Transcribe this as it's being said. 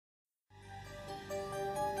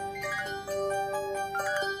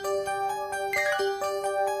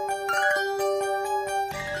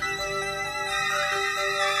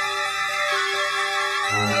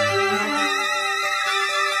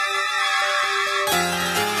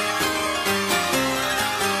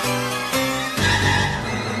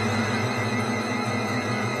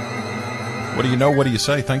What do you know? What do you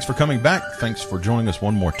say? Thanks for coming back. Thanks for joining us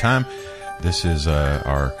one more time. This is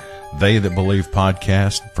our They That Believe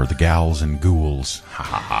podcast for the gals and ghouls. Ha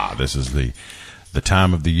ha ha. This is the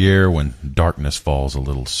time of the year when darkness falls a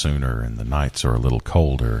little sooner and the nights are a little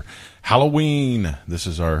colder. Halloween. This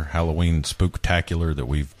is our Halloween spooktacular that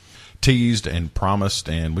we've teased and promised,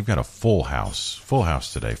 and we've got a full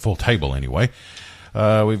house today, full table anyway.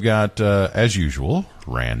 We've got, as usual,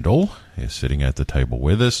 Randall is sitting at the table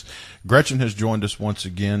with us. Gretchen has joined us once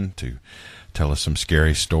again to tell us some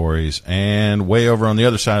scary stories. And way over on the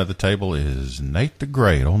other side of the table is Nate the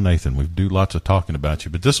Great. Oh, Nathan, we do lots of talking about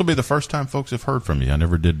you, but this will be the first time folks have heard from you. We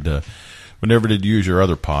never did use your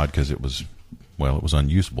other pod because it was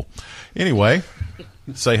unusable. Anyway,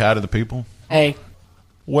 say hi to the people. Hey.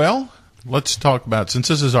 Well, let's talk about, since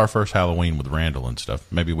this is our first Halloween with Randall and stuff,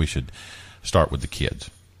 maybe we should start with the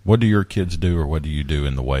kids. What do your kids do, or what do you do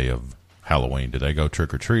in the way of Halloween? Do they go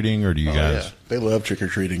trick-or-treating, or do you guys? Yeah. They love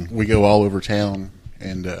trick-or-treating. We go all over town,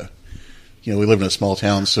 and, we live in a small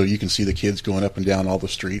town, so you can see the kids going up and down all the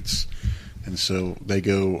streets. And so they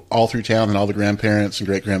go all through town, and all the grandparents and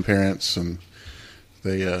great-grandparents, and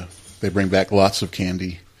they bring back lots of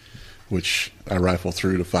candy, which I rifle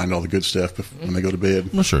through to find all the good stuff when they go to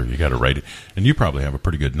bed. Well, sure, you got to rate it. And you probably have a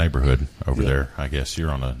pretty good neighborhood over there. I guess you're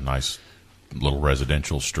on a nice little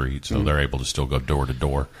residential street, so they're able to still go door to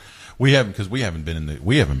door. We haven't, because we haven't been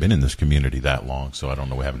in this community that long, so I don't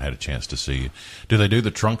know. We haven't had a chance to see. Do they do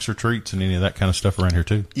the trunks or treats and any of that kind of stuff around here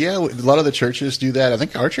too? Yeah, a lot of the churches do that. I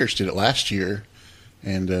think our church did it last year,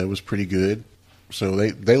 and it was pretty good. So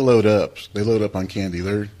they load up. They load up on candy.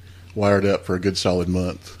 They're wired up for a good solid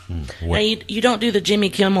month. Now, you don't do the Jimmy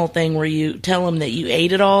Kimmel thing where you tell them that you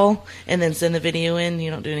ate it all and then send the video in? You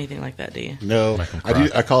don't do anything like that, do you? No, I do.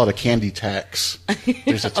 I call it a candy tax.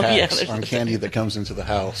 There's a tax on candy that comes into the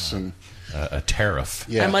house. And a tariff.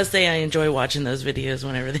 Yeah. I must say I enjoy watching those videos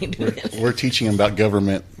whenever they do it. We're teaching them about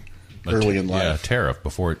government early in life. Yeah, a tariff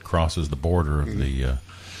before it crosses the border of the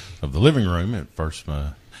living room. At first,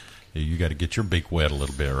 you got to get your beak wet a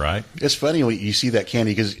little bit, right? It's funny when you see that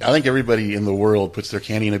candy, because I think everybody in the world puts their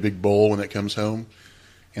candy in a big bowl when it comes home.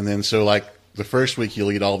 And then so like the first week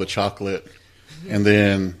you'll eat all the chocolate and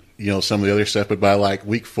then, some of the other stuff. But by like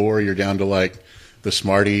week 4, you're down to like the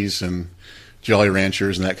Smarties and Jolly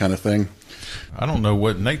Ranchers and that kind of thing. I don't know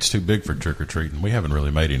what, Nate's too big for trick-or-treating. We haven't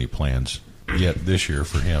really made any plans yet this year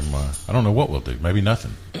for him. I don't know what we'll do. Maybe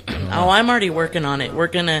nothing. I'm already working on it. We're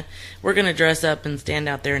gonna dress up and stand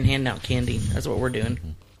out there and hand out candy. That's what we're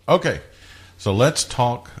doing. Okay, so let's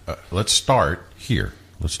talk. Let's start here.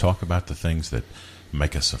 Let's talk about the things that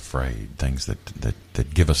make us afraid, things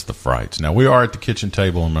that give us the frights. Now, we are at the kitchen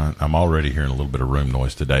table, and I'm already hearing a little bit of room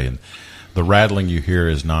noise today, and the rattling you hear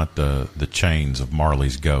is not the chains of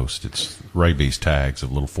Marley's ghost. It's rabies tags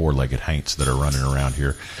of little 4-legged haints that are running around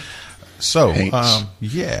here. So,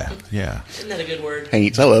 yeah. Isn't that a good word?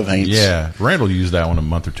 Haints. I love haints. Yeah. Randall used that one a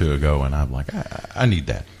month or two ago, and I'm like, I need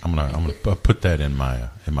that. I'm gonna put that in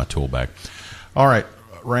my tool bag. All right,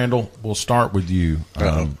 Randall, we'll start with you,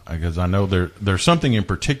 because I know there's something in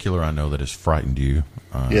particular I know that has frightened you,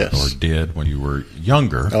 yes, or did when you were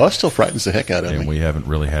younger. Oh, it still frightens the heck out of me. And we haven't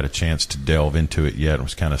really had a chance to delve into it yet. I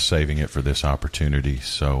was kind of saving it for this opportunity.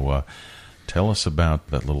 So, tell us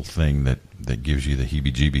about that little thing that gives you the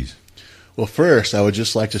heebie-jeebies. Well, first, I would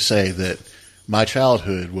just like to say that my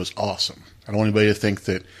childhood was awesome. I don't want anybody to think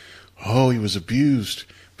that, he was abused.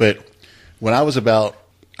 But when I was about,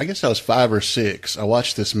 I guess I was 5 or 6, I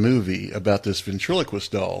watched this movie about this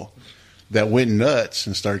ventriloquist doll that went nuts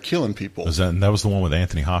and started killing people. That was the one with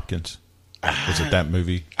Anthony Hopkins? Was it that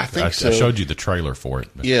movie? I think so. I showed you the trailer for it.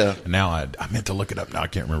 Yeah. Now I meant to look it up. Now I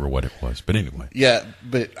can't remember what it was. But anyway. Yeah,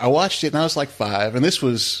 but I watched it, and I was like 5, and this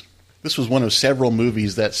was one of several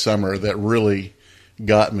movies that summer that really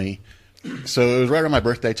got me. So it was right around my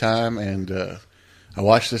birthday time, and I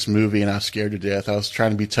watched this movie, and I was scared to death. I was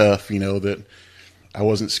trying to be tough, that I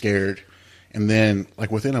wasn't scared. And then,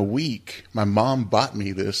 like within a week, my mom bought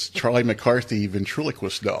me this Charlie McCarthy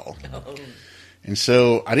ventriloquist doll. Oh. And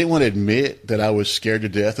so I didn't want to admit that I was scared to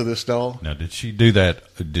death of this doll. Now, did she do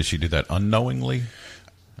that unknowingly?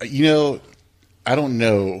 I don't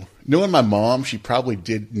know. Knowing my mom, she probably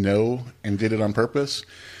did know and did it on purpose,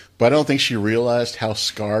 but I don't think she realized how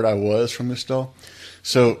scarred I was from this doll.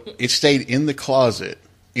 So it stayed in the closet,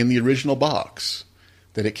 in the original box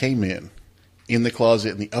that it came in the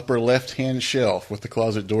closet in the upper left-hand shelf with the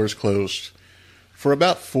closet doors closed for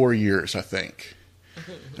about 4 years, I think,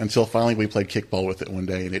 until finally we played kickball with it one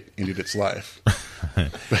day and it ended its life.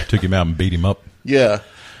 Took him out and beat him up. Yeah.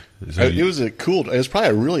 It was probably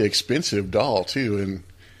a really expensive doll too, and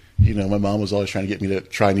my mom was always trying to get me to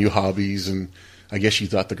try new hobbies, and I guess she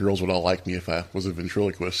thought the girls would all like me if I was a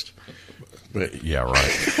ventriloquist. But yeah,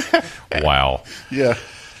 right. Wow. Yeah.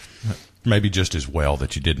 Maybe just as well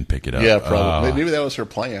that you didn't pick it up. Yeah, probably. Maybe that was her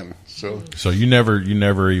plan. So you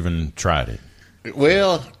never even tried it.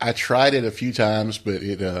 Well, I tried it a few times, but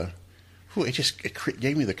it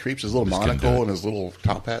gave me the creeps. His little monocle and his little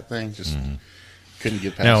top hat thing just couldn't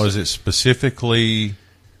get past. Now, is it specifically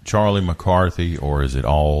Charlie McCarthy, or is it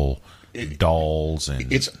all dolls?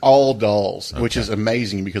 And it's all dolls, which is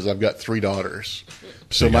amazing because I've got 3 daughters.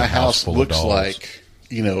 So my house looks like,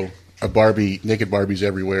 a Barbie, naked Barbies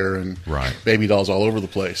everywhere, and baby dolls all over the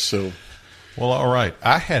place. So, well, all right.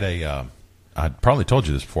 I had I probably told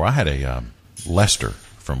you this before. I had a Lester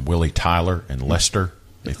from Willie Tyler and Lester.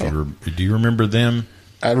 Do you remember them?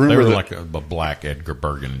 I remember. They were like a black Edgar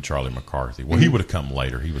Bergen and Charlie McCarthy. Well, he would have come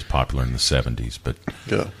later. He was popular in the 70s, but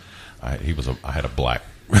I had a black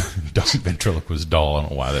ventriloquist doll. I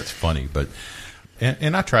don't know why that's funny, but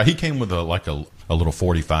and I tried. He came with a little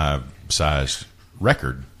 45 size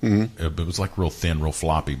record. It was like real thin, real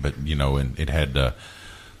floppy, but and it had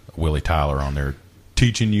Willie Tyler on there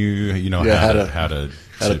teaching you, how to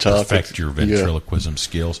perfect your ventriloquism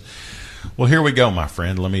skills. Well, here we go, my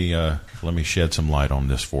friend. Let me shed some light on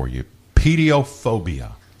this for you.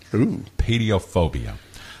 Pediophobia. Ooh. Pediophobia,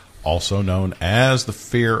 also known as the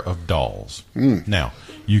fear of dolls. Now,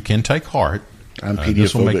 you can take heart. I'm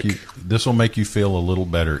pediophobic. This will make you feel a little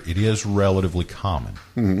better. It is relatively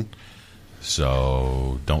common.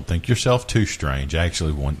 So don't think yourself too strange.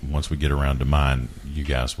 Actually, once we get around to mine, you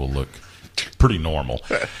guys will look pretty normal.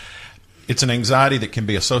 It's an anxiety that can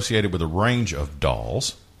be associated with a range of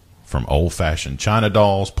dolls, from old-fashioned china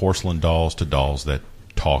dolls, porcelain dolls, to dolls that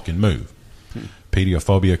talk and move.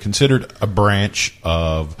 Pediophobia, considered a branch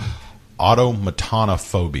of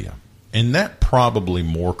automatonophobia. And that probably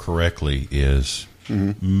more correctly is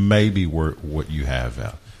maybe what you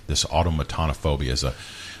have. This automatonophobia is a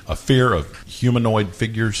fear of humanoid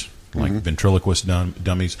figures, like ventriloquist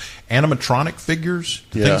dummies, animatronic figures,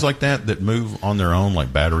 things like that move on their own,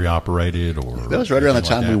 like battery-operated. Or that was right around the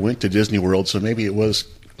time we went to Disney World, so maybe it was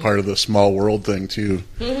part of the small world thing, too.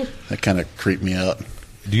 That kind of creeped me out.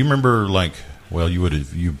 Do you remember,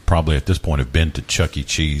 you probably at this point have been to Chuck E.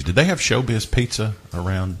 Cheese. Did they have Showbiz Pizza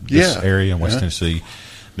around this area in West Tennessee?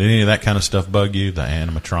 Did any of that kind of stuff bug you, the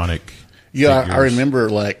animatronic Yeah, figures? I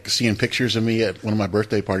remember seeing pictures of me at one of my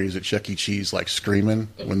birthday parties at Chuck E. Cheese, screaming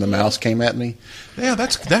when the mouse came at me. Yeah,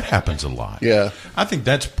 that happens a lot. Yeah. I think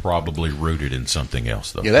that's probably rooted in something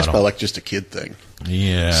else, though. Yeah, that's probably just a kid thing.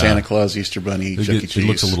 Yeah. Santa Claus, Easter Bunny, Chuck E. Cheese. It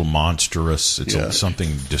looks a little monstrous. It's something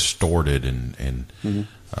distorted and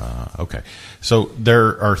okay. So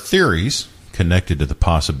there are theories connected to the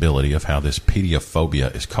possibility of how this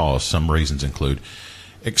pediophobia is caused. Some reasons include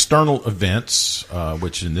external events,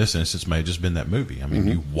 which in this instance may have just been that movie. I mean,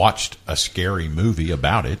 you watched a scary movie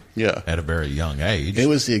about it at a very young age. It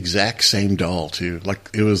was the exact same doll, too.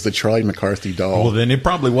 It was the Charlie McCarthy doll. Well, then it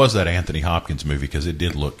probably was that Anthony Hopkins movie, because it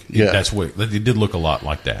did look it did look a lot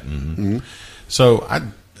like that. So I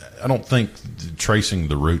don't think tracing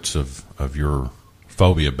the roots of your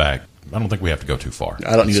phobia back, I don't think we have to go too far.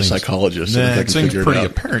 I don't need a psychologist. It seems pretty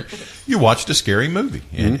apparent. You watched a scary movie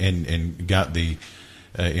and got the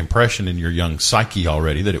impression in your young psyche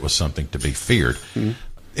already that it was something to be feared.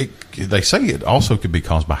 They say it also could be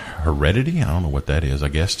caused by heredity. I don't know what that is. I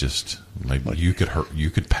guess just maybe you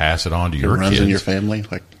could pass it on to your runs kids in your family,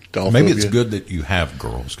 like doll maybe phobia. It's good that you have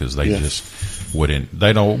girls, because they just wouldn't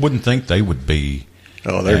think they would be.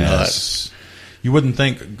 Oh, they're not. You wouldn't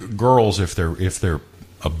think girls, if they're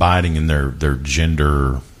abiding in their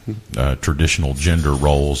gender traditional gender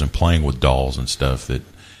roles and playing with dolls and stuff, that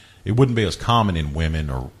it wouldn't be as common in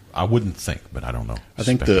women, or I wouldn't think, but I don't know. I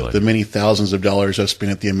think the many thousands of dollars I've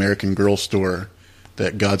spent at the American Girl store,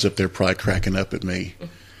 that God's up there probably cracking up at me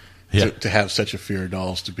to have such a fear of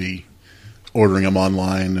dolls, to be ordering them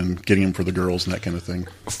online and getting them for the girls and that kind of thing.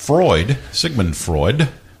 Sigmund Freud,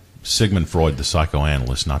 the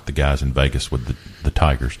psychoanalyst, not the guys in Vegas with the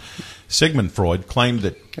tigers. Sigmund Freud claimed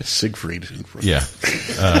that... That's Siegfried. Yeah.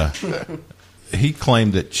 He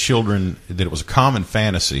claimed that it was a common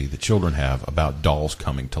fantasy that children have about dolls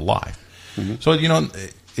coming to life. So,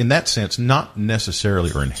 in that sense, not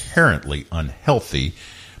necessarily or inherently unhealthy,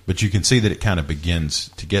 but you can see that it kind of begins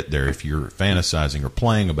to get there if you're fantasizing or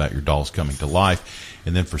playing about your dolls coming to life,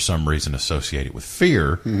 and then for some reason associate it with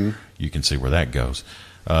fear. You can see where that goes.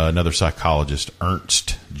 Another psychologist,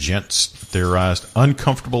 Ernst Jentz, theorized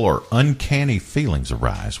uncomfortable or uncanny feelings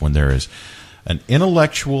arise when there is an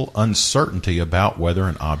intellectual uncertainty about whether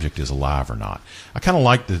an object is alive or not. I kind of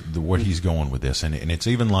like what he's going with this, and it's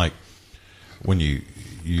even like when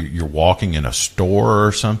you're walking in a store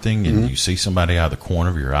or something, and you see somebody out of the corner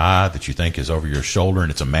of your eye that you think is over your shoulder,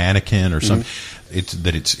 and it's a mannequin or something.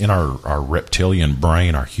 It's in our reptilian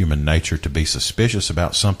brain, our human nature, to be suspicious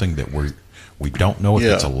about something that we don't know if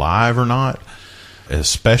it's alive or not.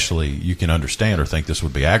 Especially, you can understand or think this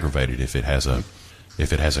would be aggravated if it has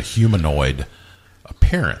a humanoid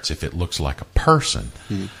appearance, if it looks like a person.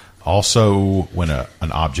 Also, when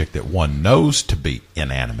an object that one knows to be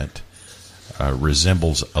inanimate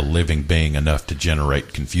resembles a living being enough to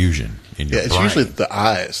generate confusion in your brain. Yeah, it's usually the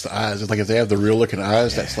eyes. It's like if they have the real looking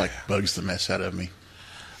eyes, that's like bugs the mess out of me.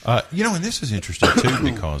 And this is interesting too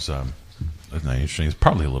because it's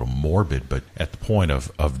probably a little morbid, but at the point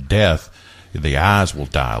of death, the eyes will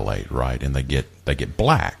dilate, right, and they get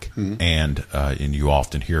black, and you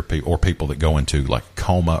often hear people that go into like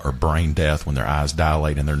coma or brain death when their eyes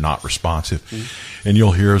dilate and they're not responsive, and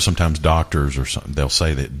you'll hear sometimes doctors or something, they'll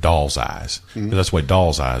say that doll's eyes, because that's the way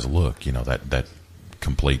doll's eyes look, that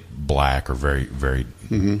complete black or very very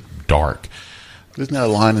dark. Isn't that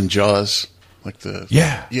a line in Jaws? Like the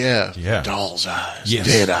doll's eyes,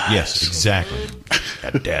 dead eyes. Yes, exactly.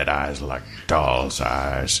 Dead eyes like doll's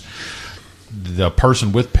eyes. The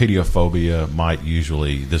person with pediophobia might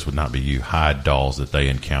usually, this would not be you, hide dolls that they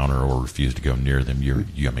encounter or refuse to go near them.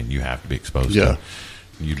 You have to be exposed to them.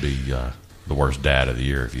 You'd be the worst dad of the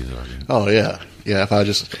year if you started. Oh, yeah. Yeah, if I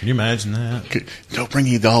just... Can you imagine that? Don't bring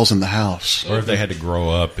any dolls in the house. Or if they had to grow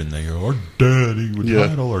up and they go, our daddy would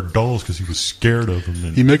hide all our dolls because he was scared of them.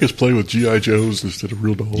 And he'd make us play with G.I. Joes instead of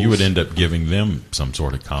real dolls. You would end up giving them some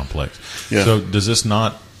sort of complex. Yeah. So does this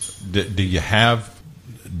not... Do you have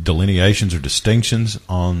delineations or distinctions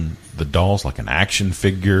on the dolls, like an action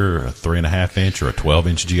figure, a 3.5 inch or a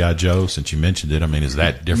 12-inch G.I. Joe? Since you mentioned it, I mean, is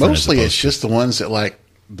that different? Mostly, it's just the ones that like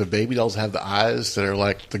the baby dolls have the eyes that are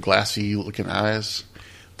like the glassy looking eyes.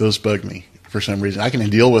 Those bug me for some reason. I can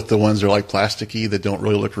deal with the ones that are like plasticky that don't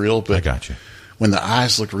really look real, but I got you. When the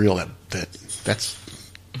eyes look real, that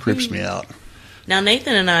creeps me out. Now,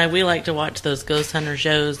 Nathan and I, we like to watch those ghost hunter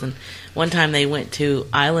shows, and one time they went to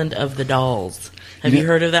Island of the Dolls. Have you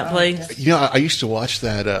heard of that place? I used to watch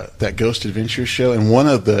that Ghost Adventure show, and one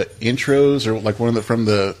of the intros, or like from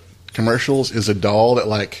the commercials, is a doll that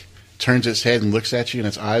like turns its head and looks at you, and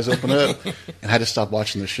its eyes open up. And I had to stop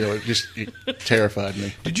watching the show. It terrified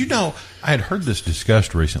me. Did you know I had heard this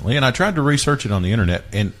discussed recently, and I tried to research it on the internet,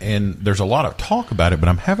 and there's a lot of talk about it, but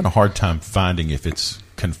I'm having a hard time finding if it's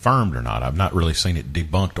confirmed or not. I've not really seen it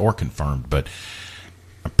debunked or confirmed, but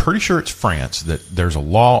I'm pretty sure it's France, that there's a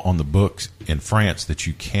law on the books in France that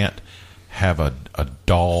you can't have a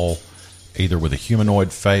doll either with a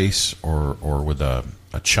humanoid face or with a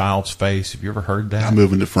child's face. Have you ever heard that? I'm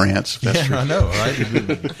moving to France. That's true. I know,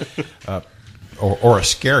 right? or a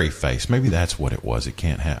scary face. Maybe that's what it was. It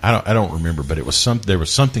can't have. I don't remember, but it was there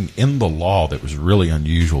was something in the law that was really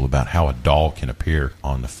unusual about how a doll can appear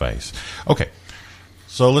on the face. Okay,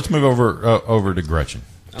 so let's move over to Gretchen.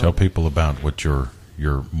 Tell people about what your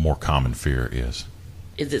more common fear is.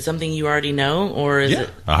 Is it something you already know, or is it?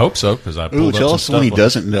 I hope so, because I pulled up tell some us stuff when he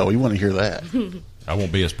doesn't know. We want to hear that. I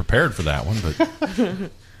won't be as prepared for that one,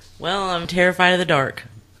 but well, I'm terrified of the dark.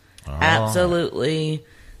 Absolutely,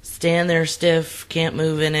 stand there stiff, can't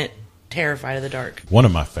move in it. Terrified of the dark. One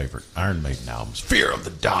of my favorite Iron Maiden albums, "Fear of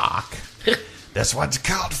the Dark." That's what's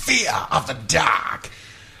called, Fear of the Dark.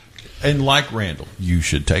 And like Randall, you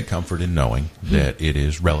should take comfort in knowing that it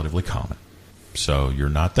is relatively common. So you're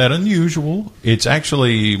not that unusual. It's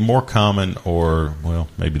actually more common, or, well,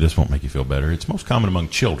 maybe this won't make you feel better. It's most common among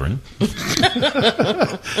children.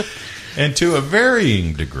 And to a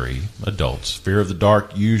varying degree, adults. Fear of the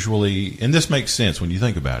dark usually, and this makes sense when you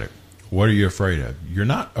think about it. What are you afraid of? You're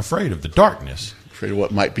not afraid of the darkness. Afraid of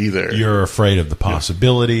what might be there. You're afraid of the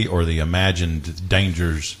possibility or the imagined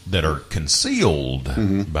dangers that are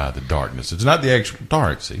concealed by the darkness. It's not the actual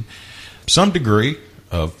dark, see. Some degree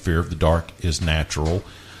of fear of the dark is natural,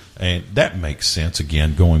 and that makes sense,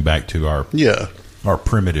 again, going back to our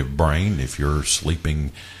primitive brain. If you're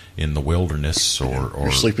sleeping in the wilderness or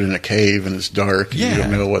you're sleeping in a cave and it's dark and you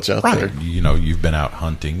don't know what's out there. You've been out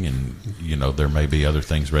hunting, and there may be other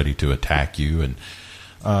things ready to attack you, and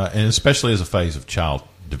especially as a phase of child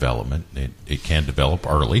development, it can develop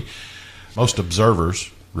early. Most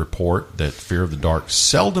observers report that fear of the dark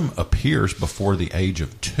seldom appears before the age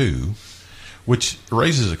of 2, which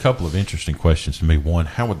raises a couple of interesting questions to me. One,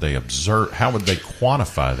 how would they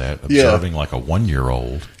quantify that, observing like a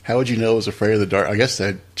 1-year-old? How would you know it was afraid of the dark? I guess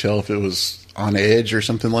they'd tell if it was on edge or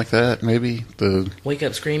something like that, maybe. Wake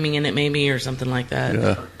up screaming in it, maybe, or something like that.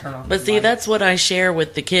 Yeah. But see, that's what I share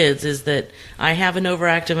with the kids, is that I have an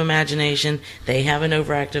overactive imagination, they have an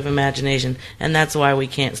overactive imagination, and that's why we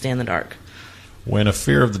can't stand the dark. When a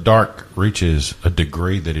fear of the dark reaches a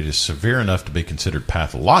degree that it is severe enough to be considered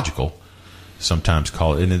pathological, sometimes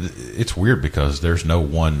call it, and it's weird because there's no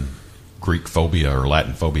one Greek phobia or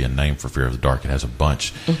Latin phobia name for fear of the dark. It has a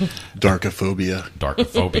bunch. Darkophobia.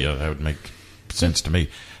 Darkophobia, that would make sense to me.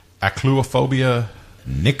 Acluophobia,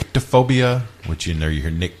 nyctophobia, which in there you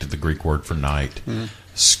hear nyct, the Greek word for night.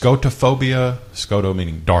 Scotophobia, scoto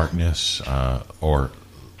meaning darkness, or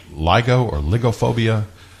ligo or ligophobia,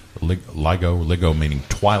 ligo meaning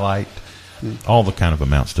twilight. All the kind of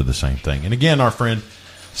amounts to the same thing. And again, our friend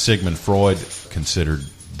Sigmund Freud considered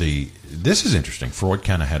this is interesting. Freud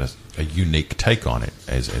kind of had a unique take on it,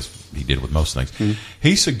 as he did with most things.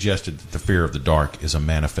 He suggested that the fear of the dark is a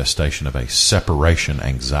manifestation of a separation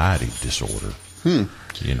anxiety disorder.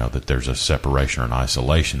 You know, that there's a separation or an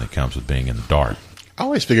isolation that comes with being in the dark. I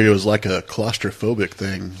always figured it was like a claustrophobic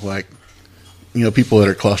thing. Like, you know, people that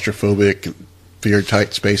are claustrophobic, fear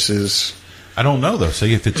tight spaces. I don't know, though.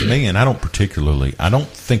 See, if it's me, and I don't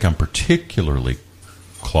think I'm particularly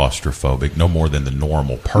claustrophobic, no more than the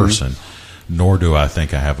normal person, nor do I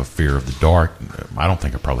think I have a fear of the dark. I don't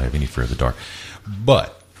think I probably have any fear of the dark.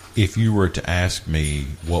 But if you were to ask me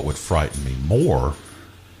what would frighten me more,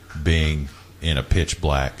 being in a pitch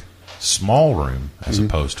black small room as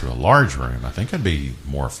opposed to a large room, I think I'd be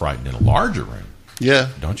more frightened in a larger room. Yeah.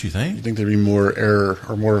 Don't you think? You think there'd be more error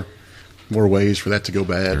or more ways for that to go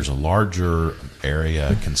bad? There's a larger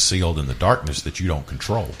area concealed in the darkness that you don't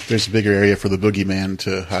control. There's a bigger area for the boogeyman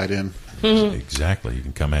to hide in. Exactly. You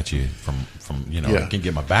can come at you from I can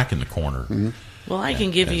get my back in the corner. Well, I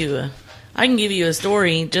can give you a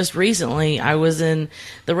story. Just recently, I was in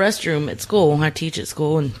the restroom at school. I teach at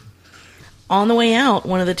school, and on the way out,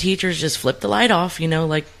 one of the teachers just flipped the light off,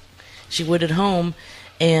 like she would at home,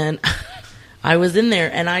 and I was in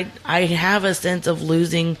there, and I have a sense of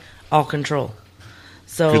losing all control.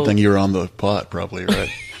 So good thing you were on the pot, probably, right?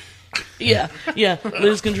 yeah,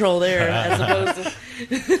 lose control there as opposed to.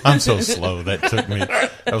 I'm so slow. That took me.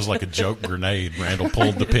 That was like a joke grenade. Randall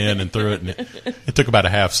pulled the pin and threw it, and it took about a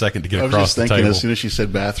half second to get across the table. I was just thinking, as soon as she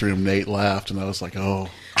said bathroom, Nate laughed, and I was like, oh.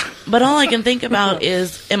 But all I can think about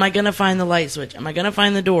is, am I going to find the light switch? Am I going to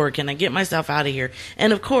find the door? Can I get myself out of here?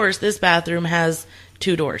 And of course, this bathroom has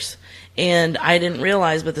 2 doors. And I didn't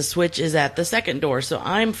realize, but the switch is at the second door. So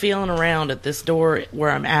I'm feeling around at this door where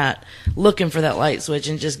I'm at, looking for that light switch,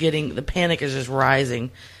 and just the panic is just rising.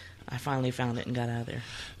 I finally found it and got out of there.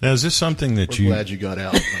 Now, is this something that We're glad you got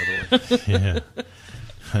out, by the way. Yeah.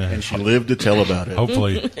 And she lived to tell about it.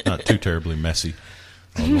 Hopefully not too terribly messy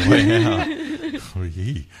on the way out. Oh,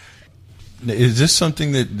 yee. Is this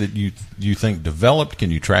something that you think developed? Can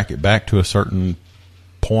you track it back to a certain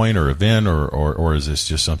point or event, or is this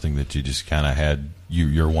just something that you just kind of had?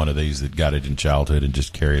 You're one of these that got it in childhood and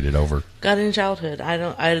just carried it over. Got it in childhood.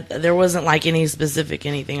 There wasn't like any specific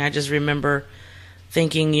anything. I just remember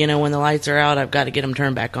thinking, when the lights are out, I've got to get them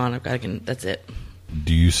turned back on. That's it.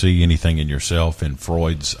 Do you see anything in yourself in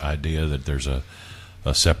Freud's idea that there's a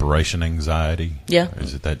separation anxiety? Yeah.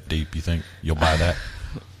 Is it that deep? You think you'll buy that?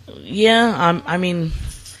 Yeah. I mean,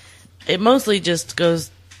 it mostly just goes,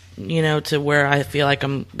 to where I feel like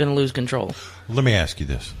I'm going to lose control. Let me ask you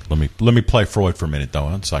this. Let me play Freud for a minute, though,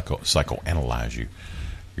 and psychoanalyze you.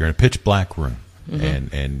 You're in a pitch black room,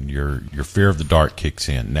 and your fear of the dark kicks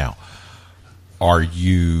in. Now, are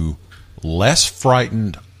you less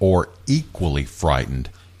frightened or equally frightened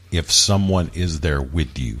if someone is there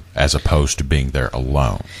with you as opposed to being there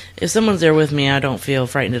alone? If someone's there with me, I don't feel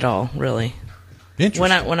frightened at all, really.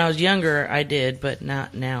 Interesting. When I was younger, I did, but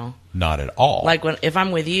not now. Not at all. Like if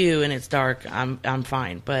I'm with you and it's dark, I'm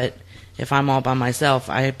fine. But if I'm all by myself,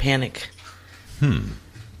 I panic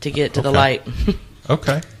to get to the light.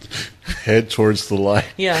 Okay. Head towards the light.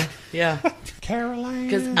 Yeah. Caroline.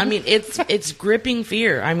 Because it's gripping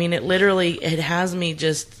fear. I mean, it has me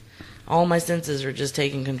just. All my senses are just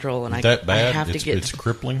taking control, and that bad? I have to get. It's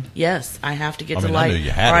crippling. Yes, I have to get to light, I knew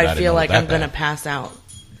you had or it. I feel like I'm going to pass out.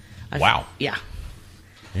 Wow. Yeah.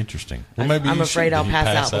 Interesting. Well, maybe I'm afraid I'll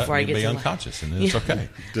pass out before I get to the unconscious, and then it's okay.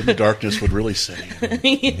 Then the darkness would really set in.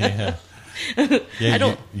 Yeah.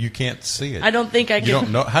 You can't see it. I don't think I can. You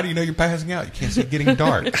don't know. How do you know you're passing out? You can't see it getting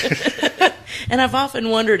dark. And I've often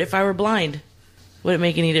wondered if I were blind, would it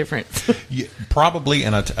make any difference? Yeah, probably,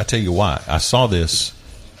 and I tell you why. I saw this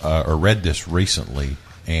or read this recently,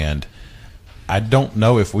 and I don't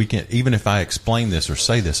know if we can, even if I explain this or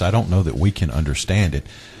say this, I don't know that we can understand it.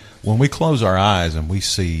 When we close our eyes and we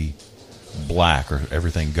see black or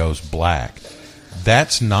everything goes black.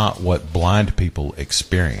 That's not what blind people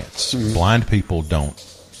experience. Blind people don't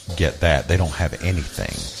get that. They don't have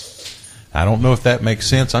anything. I don't know if that makes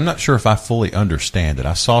sense. I'm not sure if I fully understand it.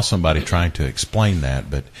 I saw somebody trying to explain that,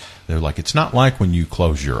 but they're like, it's not like when you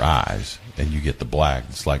close your eyes and you get the black.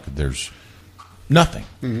 It's like there's nothing.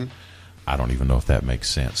 I don't even know if that makes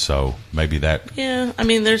sense. So maybe that. Yeah, I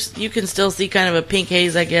mean, you can still see kind of a pink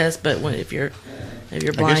haze, I guess, but if you're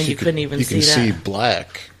blind, you couldn't even see that. You can see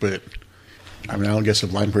black, but I mean, I don't guess a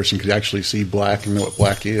blind person could actually see black and know what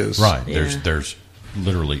black is. Right. Yeah. There's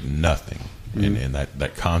literally nothing. And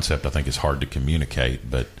that concept, I think, is hard to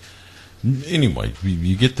communicate. But anyway,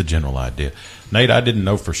 you get the general idea. Nate, I didn't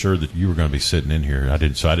know for sure that you were going to be sitting in here. I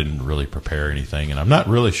didn't really prepare anything. And I'm not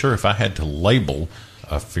really sure if I had to label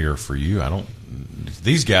a fear for you.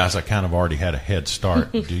 These guys, I kind of already had a head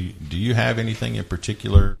start. Do you have anything in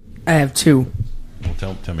particular? I have two.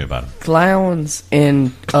 Well, tell me about them. Clowns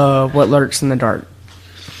and what lurks in the dark.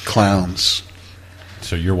 Clowns.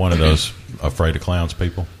 So you're one of those afraid of clowns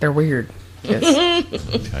people? They're weird. Yes.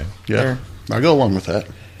 Okay. Yeah. I'll go along with that.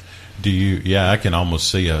 I can almost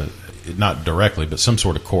see not directly, but some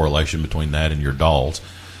sort of correlation between that and your dolls.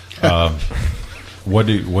 What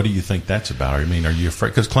do you think that's about? I mean, are you afraid?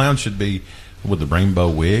 Because clowns should be with the rainbow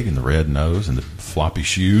wig and the red nose and the floppy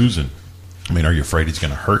shoes. And I mean, are you afraid he's going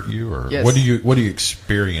to hurt you, or yes. What do you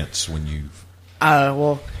experience when you?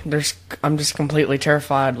 I'm just completely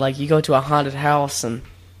terrified. Like, you go to a haunted house and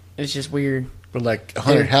it's just weird. But like a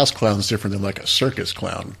haunted house clown is different than like a circus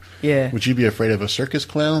clown. Yeah. Would you be afraid of a circus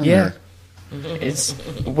clown? Yeah. Or? It's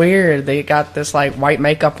weird. They got this like white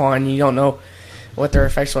makeup on. You don't know what their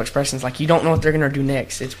facial expressions like. You don't know what they're gonna do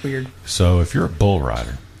next. It's weird. So if you're a bull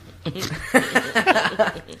rider,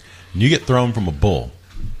 and you get thrown from a bull,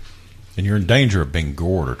 and you're in danger of being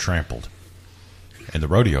gored or trampled, and the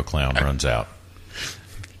rodeo clown runs out,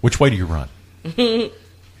 which way do you run?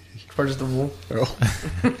 Towards the wall. Oh.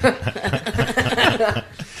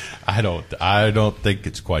 I don't think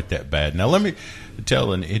it's quite that bad. Now let me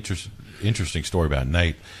tell an interesting story about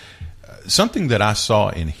Nate. Something that I saw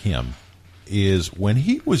in him is when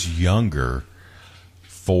he was younger,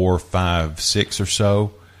 4, 5, 6 or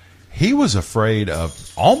so, he was afraid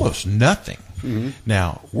of almost nothing.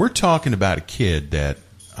 Now we're talking about a kid that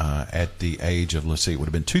at the age of, let's see, it would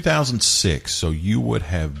have been 2006, so you would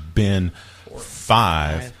have been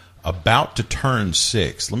 5. About to turn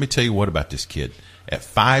 6. Let me tell you what about this kid. At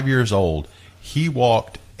 5 years old, he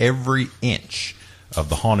walked every inch of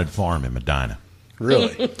the haunted farm in Medina.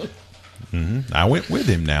 Really? I went with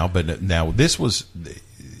him now, but now this was,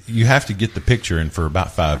 you have to get the picture, and for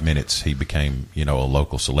about 5 minutes he became, a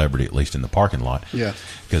local celebrity, at least in the parking lot. Yeah.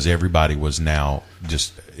 Because everybody was now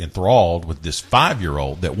just enthralled with this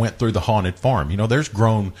 5-year-old that went through the haunted farm. There's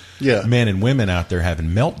grown men and women out there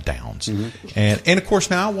having meltdowns. And of course,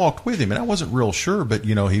 now I walked with him, and I wasn't real sure, but,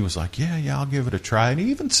 he was like, yeah, I'll give it a try. And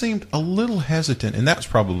he even seemed a little hesitant, and that's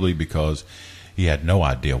probably because he had no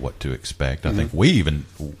idea what to expect. I think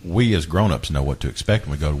we as grown-ups know what to expect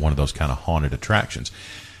when we go to one of those kind of haunted attractions.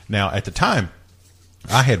 Now, at the time,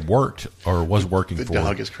 I had worked or was working the for... The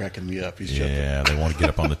dog is cracking me up. He's jumping. Yeah, they want to get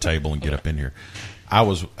up on the table and get up in here. I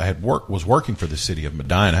was working for the city of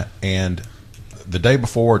Medina, and the day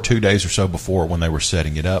before, 2 days or so before, when they were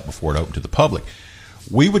setting it up, before it opened to the public,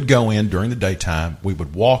 we would go in during the daytime, we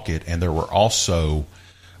would walk it, and there were also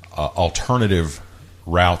alternative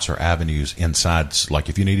routes or avenues inside, like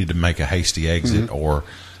if you needed to make a hasty exit or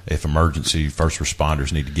if emergency first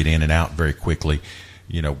responders need to get in and out very quickly,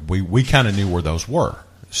 we kind of knew where those were.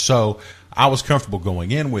 So I was comfortable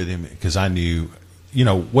going in with him because I knew,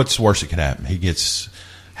 what's the worst that could happen? He gets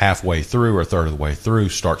halfway through or a third of the way through,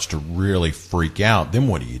 starts to really freak out. Then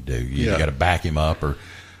what do? You got to back him up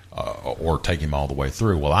or take him all the way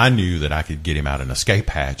through. Well, I knew that I could get him out an escape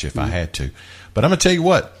hatch if I had to. But I'm going to tell you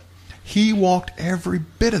what, he walked every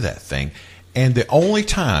bit of that thing. And the only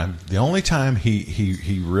time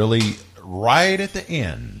he really, right at the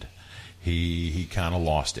end, he kind of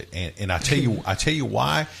lost it. And I tell you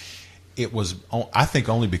why. It was, I think,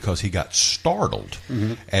 only because he got startled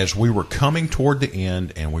as we were coming toward the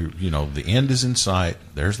end, and the end is in sight.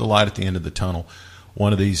 There's the light at the end of the tunnel.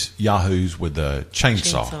 One of these yahoos with the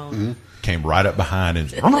chainsaw came right up behind and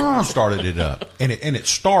started it up, and it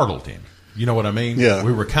startled him. You know what I mean? Yeah.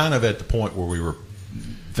 We were kind of at the point where we were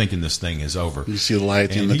thinking this thing is over. You see the light at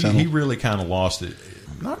the end of the tunnel? He really kind of lost it,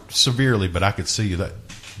 not severely, but I could see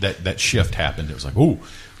that shift happened. It was like, ooh.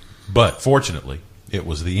 But fortunately, it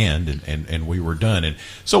was the end, and we were done. And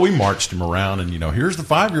so we marched him around, and, here's the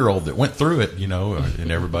 5-year-old that went through it,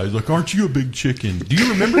 and everybody's like, aren't you a big chicken? Do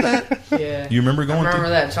you remember that? Yeah. Do you remember going through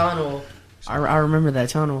that tunnel. I remember that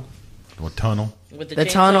tunnel. What tunnel? With The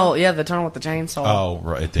chainsaw? tunnel, yeah, the tunnel with the chainsaw. Oh,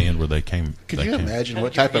 right at the end where they came. Could they you came. imagine How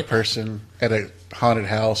what did you type of forget that? person at a haunted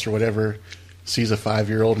house or whatever sees a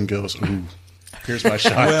 5-year-old and goes, "Ooh, here's my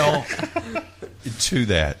shot." Well, to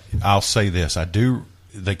that, I'll say this: I do.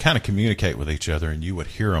 They kind of communicate with each other, and you would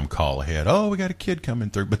hear them call ahead. Oh, we got a kid coming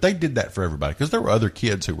through, but they did that for everybody because there were other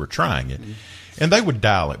kids who were trying it, and they would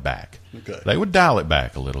dial it back. Okay. They would dial it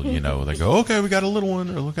back a little. You know, they go, "Okay, we got a little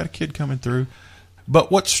one, or we got a kid coming through."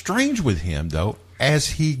 But what's strange with him, though,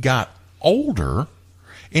 as he got older,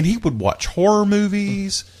 and he would watch horror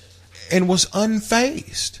movies and was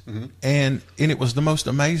unfazed. And it was the most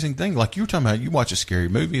amazing thing. Like you were talking about, you watch a scary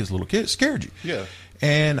movie as a little kid, it scared you. Yeah.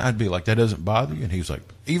 And I'd be like, that doesn't bother you? And he was like,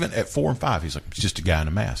 even at 4 and 5, he's like, it's just a guy in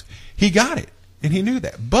a mask. He got it, and he knew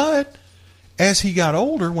that. But as he got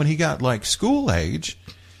older, when he got like school age,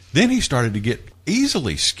 then he started to get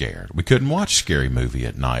easily scared. We couldn't watch a scary movie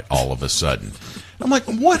at night all of a sudden. I'm like,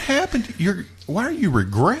 what happened? Why are you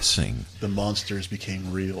regressing? The monsters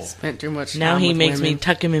became real. Spent too much time Now he with makes me women.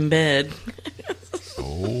 tuck him in bed.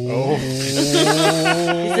 Oh,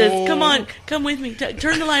 He says, "Come on, come with me.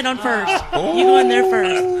 Turn the light on first. You go in there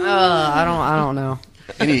first." I don't know.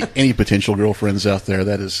 any potential girlfriends out there?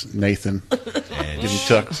 That is Nathan And getting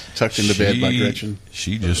tucked into bed by Gretchen.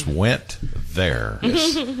 She just went there.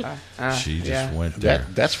 She just yeah. went there.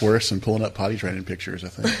 That's worse than pulling up potty training pictures, I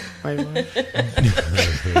think. Wait, what?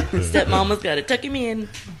 Stepmama's got to tuck him in.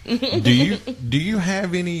 Do you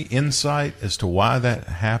have any insight as to why that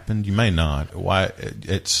happened? You may not. Why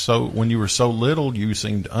it's so when you were so little, you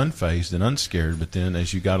seemed unfazed and unscared, but then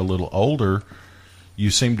as you got a little older, you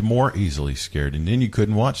seemed more easily scared, and then you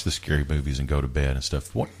couldn't watch the scary movies and go to bed and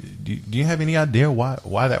stuff. What do you have any idea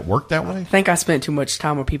why that worked that way? I think I spent too much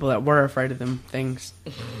time with people that were afraid of them things.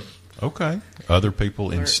 Okay. Other people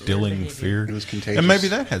instilling fear. It was contagious. And maybe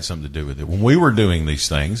that had something to do with it. When we were doing these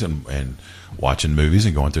things and watching movies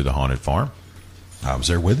and going through the haunted farm, I was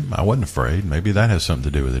there with him. I wasn't afraid. Maybe that has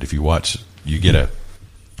something to do with it. If you watch, you get a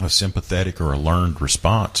sympathetic or a learned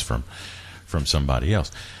response from somebody else.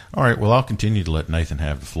 All right, well, I'll continue to let Nathan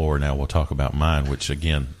have the floor. Now we'll talk about mine, which,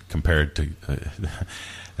 again, compared to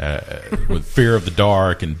with fear of the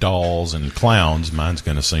dark and dolls and clowns, mine's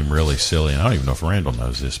going to seem really silly. And I don't even know if Randall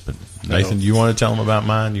knows this, but Nathan, do you want to tell him about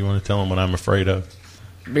mine? You want to tell him what I'm afraid of?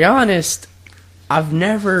 To be honest, I've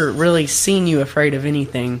never really seen you afraid of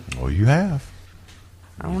anything. Well, you have.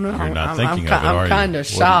 I don't know. You're not I'm thinking of it, are I'm you? kind of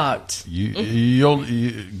shocked.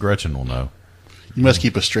 Gretchen will know. You must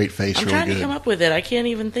keep a straight face I'm real trying good. to come up with it. I can't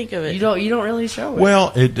even think of it. You don't really show it.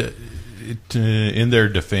 Well, in their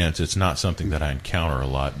defense, it's not something that I encounter a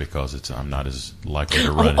lot because I'm not as likely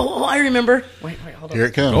to run it. Oh, I remember. wait, hold on. Here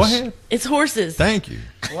it comes. Go ahead. It's horses. Thank you.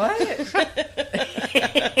 What?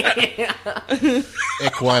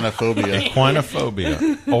 Equinophobia.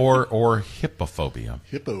 Equinophobia or hippophobia.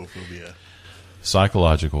 Hippophobia.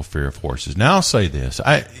 Psychological fear of horses. Now I'll say this: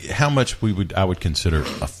 how much I would consider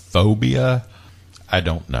a phobia, I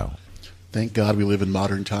don't know. Thank God we live in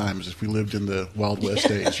modern times. If we lived in the Wild West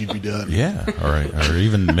days, you'd be done. Yeah, or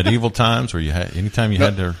even medieval times where you had anytime you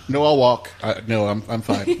had to. No, I'll walk. No, I'm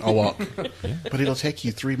fine. I'll walk. But it'll take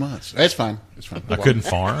you 3 months. It's fine. It's fine. I couldn't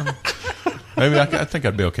farm. Maybe I think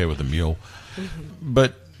I'd be okay with a mule,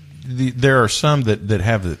 but there are some that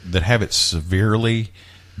have it severely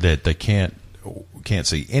that they can't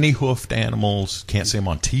see any hoofed animals, can't see them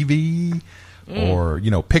on TV or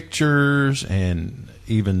pictures and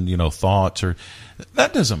even thoughts or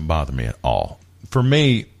that doesn't bother me at all. For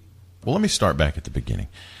me, well, let me start back at the beginning.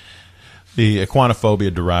 The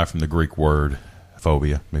equinophobia derived from the Greek word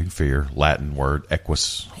phobia, meaning fear, Latin word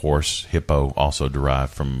equus, horse, hippo, also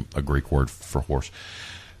derived from a Greek word for horse.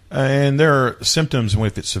 And there are symptoms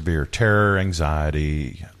with it: severe terror,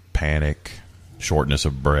 anxiety, panic, shortness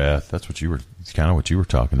of breath. That's kind of what you were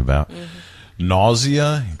talking about. Mm-hmm.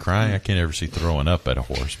 Nausea, crying. I can't ever see throwing up at a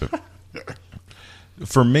horse, but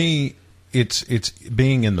for me, it's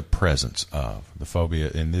being in the presence of the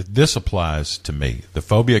phobia, and this applies to me. The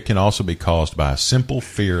phobia can also be caused by a simple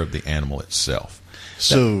fear of the animal itself.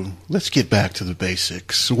 So let's get back to the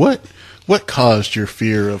basics. What caused your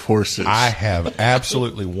fear of horses? I have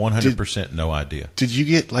absolutely 100% no idea. Did you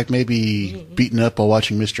get maybe beaten up while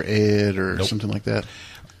watching Mr. Ed or something like that?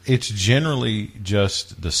 It's generally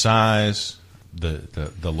just the size,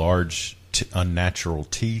 the large unnatural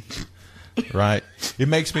teeth. Right, it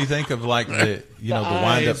makes me think of the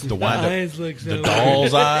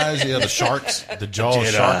doll's eyes, the sharks, the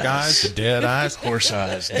jaws, shark eyes, the dead eyes, horse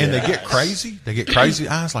eyes, and they get crazy. They get crazy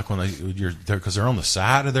eyes, like when because they're on the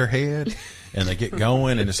side of their head, and they get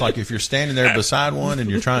going, and it's like if you're standing there beside one and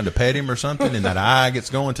you're trying to pet him or something, and that eye gets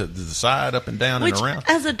going to the side, up and down, Which, and around.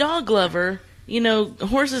 as a dog lover,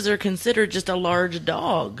 horses are considered just a large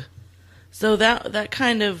dog. So that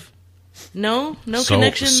kind of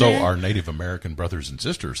connection So there? our Native American brothers and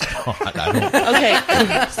sisters thought. I don't,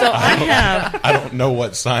 Okay, so I don't know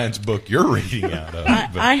what science book you're reading out of.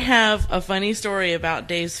 I have a funny story about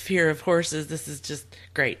Dave's fear of horses. This is just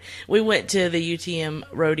great. We went to the UTM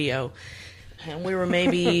rodeo, and we were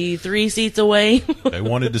maybe 3 seats away. They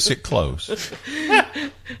wanted to sit close.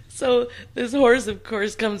 So this horse, of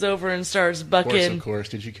course, comes over and starts bucking. Of course.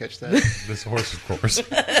 Did you catch that? This horse, of course.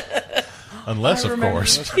 Unless, of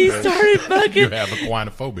course, He started bucking. you have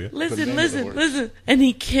equinophobia. Listen. And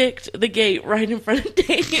he kicked the gate right in front of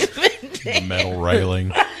Dave. The metal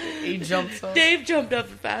railing. He jumps up. Dave jumped up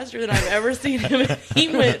faster than I've ever seen him. He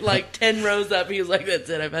went like 10 rows up. He was like, "That's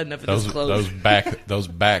it. I've had enough of this clothes." Those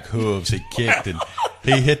back hooves he kicked, and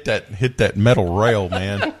he hit that metal rail,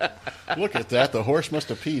 man. Look at that. The horse must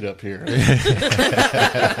have peed up here.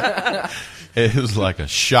 It was like a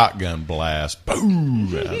shotgun blast.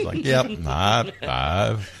 Boom! And I was like, "Yep,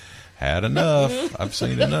 I've had enough. I've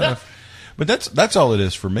seen enough." But that's all it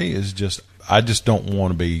is for me. Is just I just don't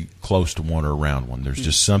want to be close to one or around one. There's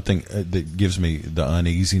just something that gives me the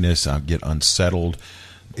uneasiness. I get unsettled.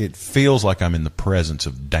 It feels like I'm in the presence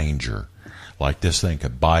of danger. Like this thing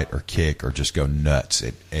could bite or kick or just go nuts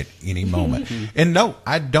at any moment. And no,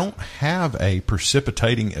 I don't have a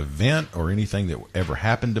precipitating event or anything that ever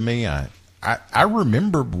happened to me. I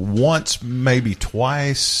remember once, maybe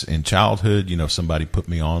twice in childhood, somebody put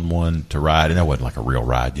me on one to ride. And that wasn't like a real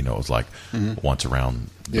ride. It was like once around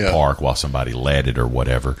the park while somebody led it or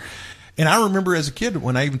whatever. And I remember as a kid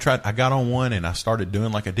when I got on one and I started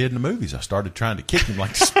doing like I did in the movies. I started trying to kick him,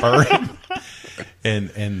 like to spur him.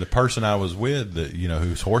 And the person I was with,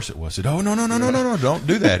 whose horse it was, said, "Oh, no, don't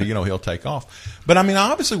do that. He'll take off." But I mean,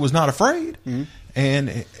 I obviously was not afraid.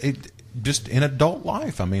 And it just in adult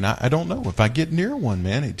life, I mean, I don't know. If I get near one,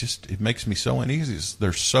 man, it makes me so uneasy.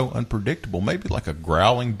 They're so unpredictable. Maybe like a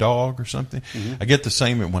growling dog or something. I get the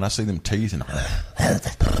same when I see them teeth and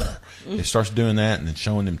it starts doing that and then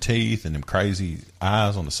showing them teeth and them crazy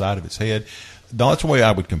eyes on the side of its head. That's the way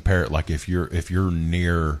I would compare it. Like if you're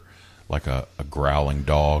near like a growling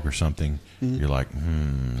dog or something, you're like,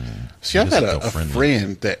 See, I've got a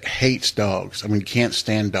friend that hates dogs. I mean, can't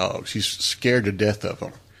stand dogs. He's scared to death of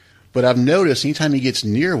them. But I've noticed anytime he gets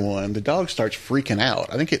near one, the dog starts freaking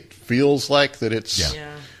out. I think it feels like that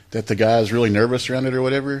that the guy's really nervous around it or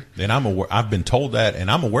whatever. And I've been told that, and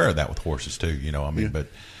I'm aware of that with horses too. But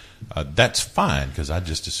that's fine because I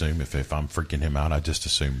just assume if I'm freaking him out, I just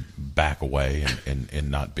assume back away and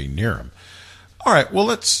not be near him. All right, well,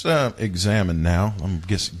 let's examine now. I'm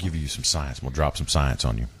going to give you some science. We'll drop some science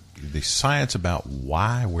on you. The science about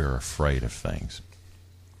why we're afraid of things.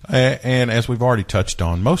 And as we've already touched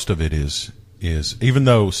on, most of it is even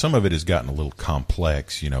though some of it has gotten a little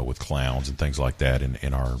complex, with clowns and things like that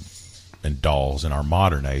and dolls in our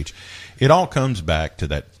modern age, it all comes back to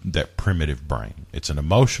that primitive brain. It's an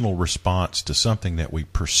emotional response to something that we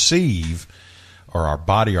perceive or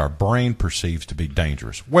our brain perceives to be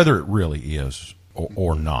dangerous, whether it really is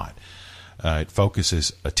or not. It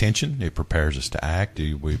focuses attention. It prepares us to act.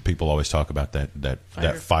 People always talk about that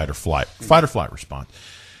fight or flight response.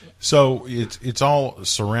 So it's all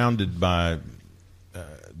surrounded by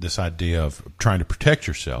this idea of trying to protect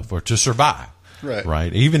yourself or to survive.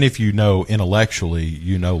 Right. Even if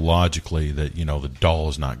intellectually, logically that the doll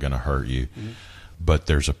is not going to hurt you, but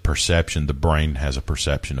there's a perception. The brain has a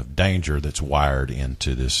perception of danger that's wired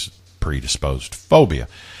into this predisposed phobia.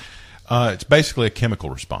 It's basically a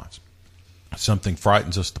chemical response. Something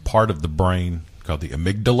frightens us. The part of the brain called the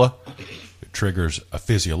amygdala. Triggers a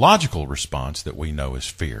physiological response that we know is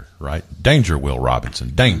fear, right? Danger, Will Robinson.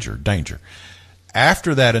 Danger, danger.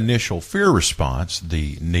 After that initial fear response,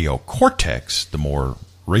 the neocortex, the more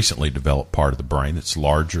recently developed part of the brain that's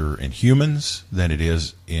larger in humans than it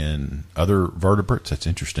is in other vertebrates. That's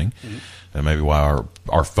interesting. And maybe why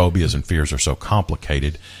our phobias and fears are so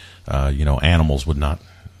complicated. Animals would not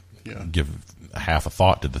give half a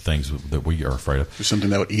thought to the things that we are afraid of. There's something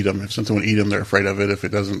that would eat them. If something would eat them, they're afraid of it. If it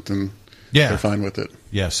doesn't, then they're fine with it.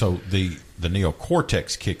 Yeah, so the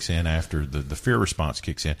neocortex kicks in after the fear response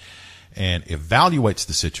kicks in and evaluates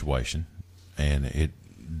the situation, and it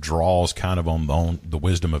draws kind of on the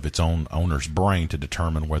wisdom of its own owner's brain to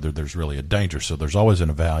determine whether there's really a danger. So there's always an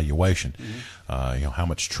evaluation, how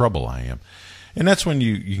much trouble I am. And that's when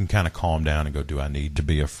you can kind of calm down and go, do I need to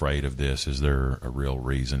be afraid of this? Is there a real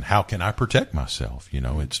reason? How can I protect myself?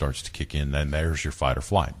 It starts to kick in. Then there's your fight or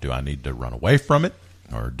flight. Do I need to run away from it?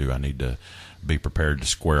 or do I need to be prepared to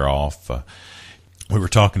square off? We were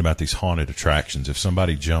talking about these haunted attractions. If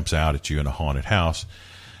somebody jumps out at you in a haunted house,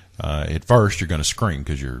 at first you're going to scream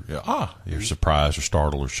because you're surprised or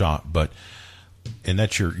startled or shocked, and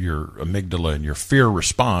that's your amygdala and your fear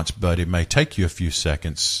response. But it may take you a few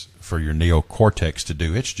seconds for your neocortex to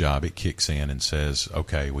do its job. It kicks in and says,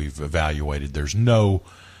 "Okay, we've evaluated. There's no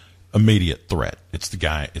immediate threat. It's the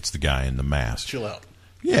guy in the mask. Chill out.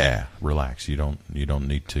 Yeah, relax. You don't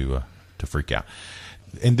need to freak out."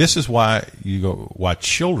 And this is why why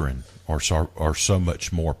children are so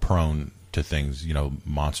much more prone to things,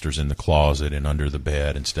 monsters in the closet and under the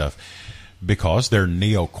bed and stuff, because their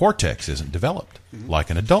neocortex isn't developed like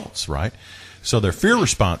an adult's, right? So their fear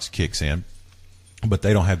response kicks in, but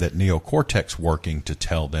they don't have that neocortex working to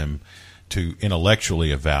tell them to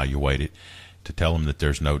intellectually evaluate it, to tell them that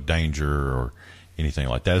there's no danger or anything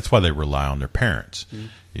like that. That's why they rely on their parents.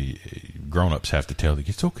 Grown-ups have to tell them,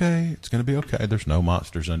 it's okay, it's going to be okay, there's no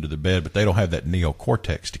monsters under the bed, but they don't have that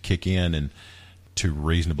neocortex to kick in and to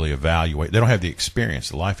reasonably evaluate. They don't have the experience,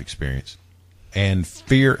 the life experience. And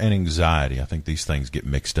fear and anxiety, I think these things get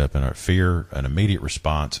mixed up in our fear, an immediate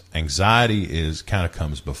response. Anxiety kind of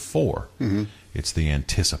comes before. It's the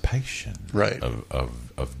anticipation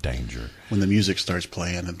of danger. When the music starts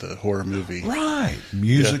playing in the horror movie. Right.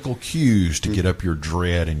 Musical cues to get up your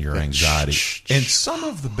dread and your anxiety. And some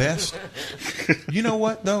of the best, you know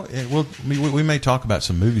what, though? We may talk about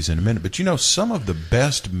some movies in a minute, but some of the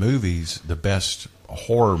best movies, the best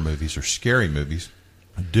horror movies or scary movies,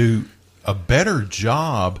 do a better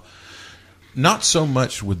job, not so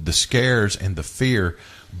much with the scares and the fear,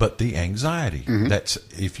 but the anxiety. That's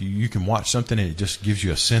if you can watch something and it just gives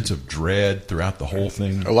you a sense of dread throughout the whole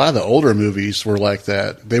thing. A lot of the older movies were like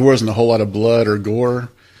that. There wasn't a whole lot of blood or gore,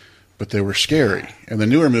 but they were scary. And the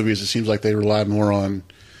newer movies, it seems like they relied more on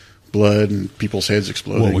blood and people's heads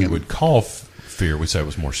exploding. What we would call fear, we say it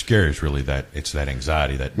was more scary, is really that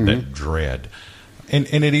anxiety, that dread. And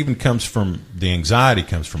it even comes from, the anxiety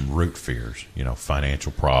comes from root fears,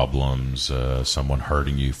 financial problems, someone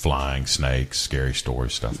hurting you, flying snakes, scary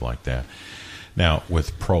stories, stuff like that. Now,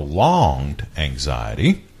 with prolonged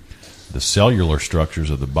anxiety, the cellular structures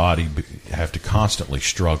of the body have to constantly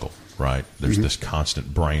struggle, right? There's this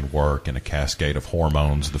constant brain work and a cascade of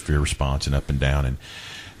hormones, the fear response, and up and down, and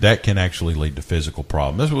that can actually lead to physical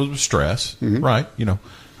problems. This was stress, right?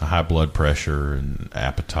 A high blood pressure and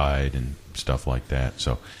appetite and stuff like that.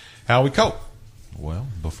 So how we cope? Well,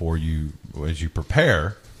 as you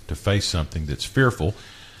prepare to face something that's fearful,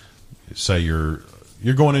 say you're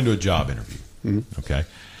going into a job interview, okay?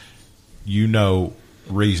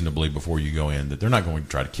 Reasonably before you go in that they're not going to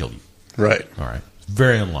try to kill you. Right. All right.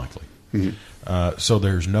 Very unlikely. So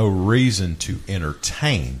there's no reason to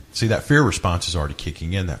entertain. See, that fear response is already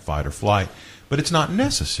kicking in, that fight or flight, but it's not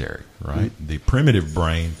necessary, right? The primitive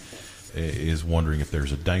brain is wondering if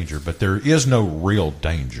there's a danger, but there is no real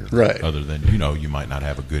danger, right? Other than you might not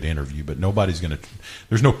have a good interview, but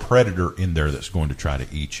there's no predator in there that's going to try to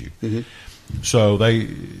eat you. So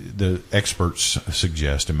the experts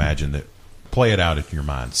suggest, play it out in your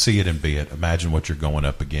mind, see it and be it, imagine what you're going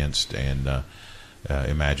up against, and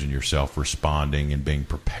imagine yourself responding and being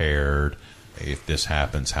prepared. If this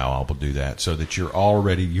happens, how I will do that, so that you've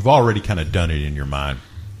already kind of done it in your mind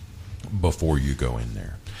before you go in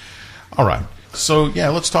there. All right. So,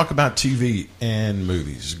 let's talk about TV and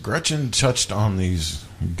movies. Gretchen touched on these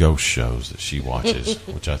ghost shows that she watches,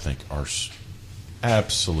 which I think are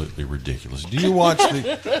absolutely ridiculous. Do you watch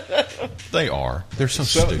They are. They're so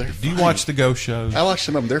stupid. Do you watch the ghost shows? I watch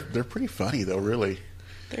some of them. They're pretty funny, though, really.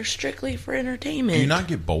 They're strictly for entertainment. Do you not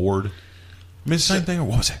get bored? I mean, it's the same thing, or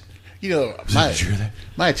what was it?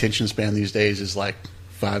 My attention span these days is like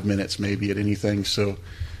 5 minutes maybe at anything, so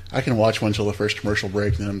I can watch one until the first commercial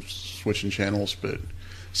break, and then I'm switching channels. But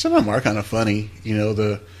some of them are kind of funny,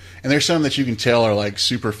 and there's some that you can tell are like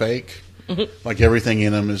super fake, like everything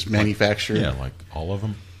in them is manufactured. Like all of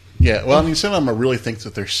them. Yeah, well, I mean, some of them I really think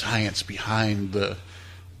that there's science behind the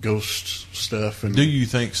ghost stuff. And do you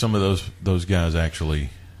think some of those guys actually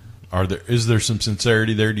is there some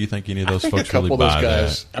sincerity there? Do you think any of those folks really buy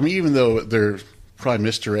that? I mean, even though they're probably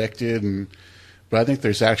misdirected but I think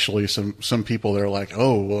there's actually some people that are like,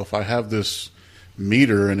 oh, well, if I have this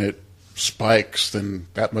meter and it spikes, then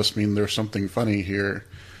that must mean there's something funny here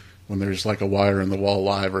when there's like a wire in the wall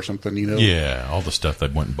live or something, Yeah, all the stuff they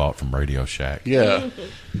went and bought from Radio Shack. Yeah.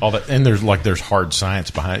 All that, and there's hard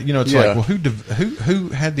science behind it. It's like, well, who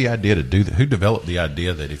had the idea to do that? Who developed the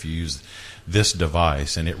idea that if you use this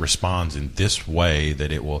device and it responds in this way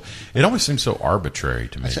that it will? It always seems so arbitrary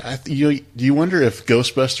to me. Do you wonder if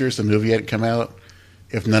Ghostbusters, the movie, hadn't come out,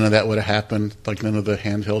 if none of that would have happened, like none of the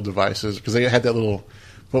handheld devices, because they had that little,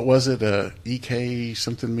 what was it, EK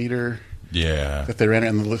something meter? Yeah. That they ran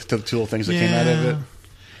and the two little things that came out of it.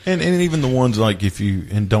 And even the ones like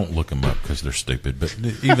and don't look them up because they're stupid, but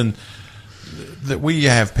even that we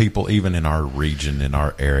have people even in our region, in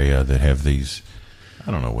our area, that have these,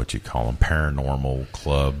 I don't know what you call them, paranormal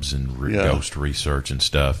clubs and ghost research and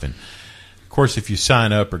stuff. And of course, if you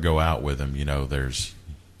sign up or go out with them, there's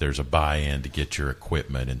a buy-in to get your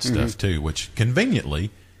equipment and stuff too, which conveniently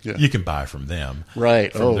you can buy from them,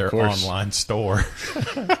 right? From their online store.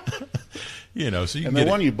 So you and the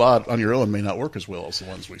one you bought on your own may not work as well as the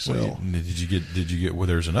ones we sell. Well, did you get? Well,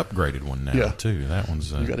 there's an upgraded one now too. That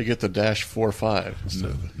one's you got to get the Dash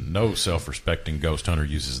 4.5. No self-respecting ghost hunter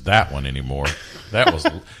uses that one anymore. That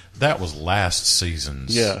was last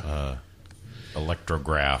season's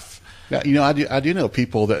electrograph. Yeah, I do know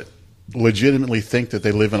people that legitimately think that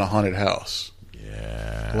they live in a haunted house.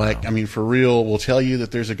 Yeah, like for real, will tell you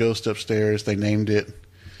that there's a ghost upstairs. They named it,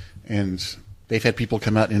 and they've had people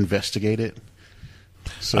come out and investigate it.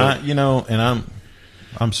 So and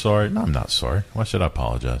I'm sorry. No, I'm not sorry. Why should I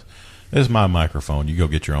apologize? This is my microphone. You go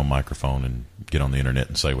get your own microphone and get on the internet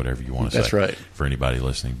and say whatever you want to say. That's right. For anybody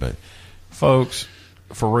listening. But, folks,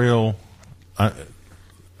 for real,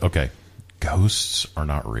 ghosts are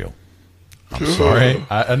not real. I'm sorry.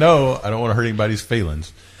 I know I don't want to hurt anybody's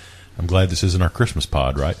feelings. I'm glad this isn't our Christmas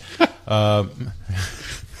pod, right?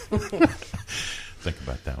 Think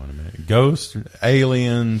about that one a minute. Ghosts,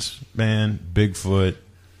 aliens, man, Bigfoot,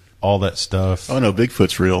 all that stuff. Oh, no,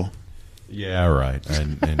 Bigfoot's real. Yeah, right.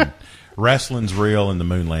 And wrestling's real and the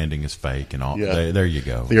moon landing is fake and all. Yeah. There you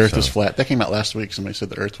go. The Earth is flat. That came out last week. Somebody said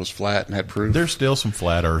the Earth was flat and had proof. There's still some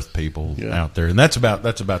flat Earth people out there, and that's about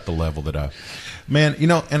the level that man,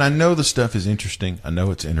 and I know the stuff is interesting. I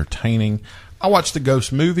know it's entertaining. I watch the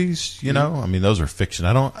ghost movies, those are fiction.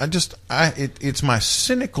 It's my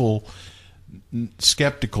cynical,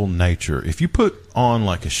 skeptical nature. If you put on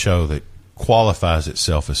like a show that qualifies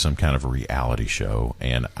itself as some kind of a reality show,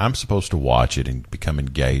 and I'm supposed to watch it and become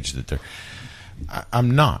engaged,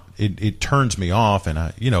 I'm not. It turns me off,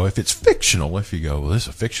 and if it's fictional, if you go, well, this is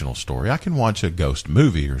a fictional story, I can watch a ghost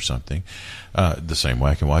movie or something. The same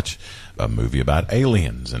way I can watch a movie about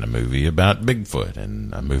aliens and a movie about Bigfoot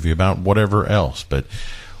and a movie about whatever else. But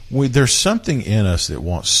there's something in us that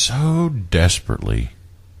wants so desperately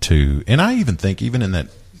to, and I even think, even in that,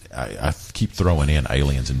 I keep throwing in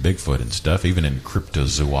aliens and Bigfoot and stuff, even in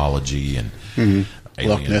cryptozoology and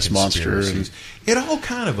Loch Ness Monster. It all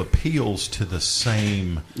kind of appeals to the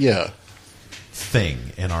same thing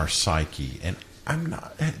in our psyche. And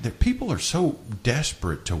people are so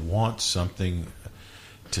desperate to want something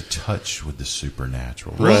to touch with the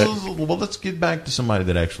supernatural. Right. Well, let's get back to somebody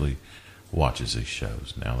that actually watches these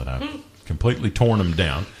shows now that I've completely torn them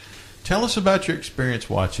down. Tell us about your experience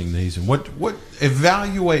watching these, and what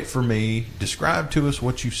evaluate for me. Describe to us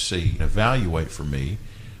what you see. Evaluate for me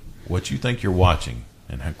what you think you're watching,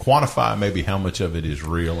 and quantify maybe how much of it is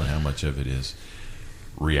real and how much of it is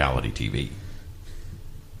reality TV.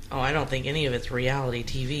 Oh, I don't think any of it's reality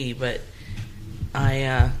TV, but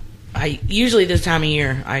I usually this time of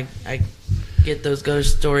year I get those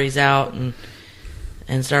ghost stories out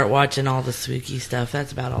and start watching all the spooky stuff.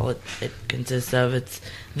 That's about all it consists of. It's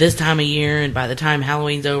this time of year, and by the time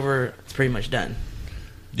Halloween's over, it's pretty much done.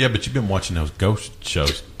 Yeah, but you've been watching those ghost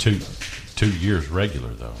shows 2 years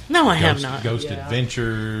regular, though. No, I have not. Ghost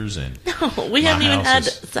Adventures and no, we haven't even had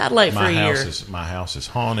satellite for a year. My house is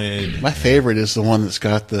haunted. My favorite is the one that's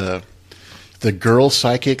got the girl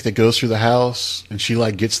psychic that goes through the house, and she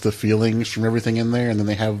gets the feelings from everything in there, and then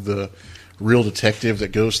they have the real detective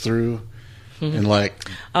that goes through. And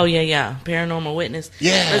oh yeah, Paranormal Witness.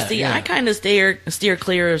 Yeah, but see, I kind of steer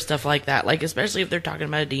clear of stuff like that, especially if they're talking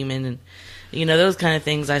about a demon and those kind of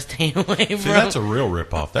things. I stay away from. See, that's a real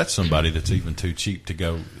ripoff. That's somebody that's even too cheap to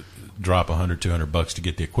go drop $100-$200 to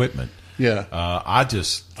get the equipment. Yeah, I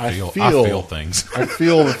feel things. I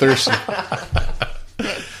feel that there's.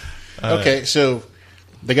 Okay, so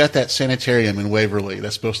they got that sanitarium in Waverly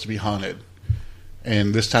that's supposed to be haunted.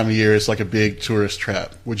 And this time of year, it's like a big tourist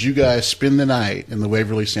trap. Would you guys spend the night in the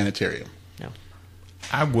Waverly Sanitarium? No.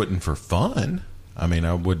 I wouldn't for fun. I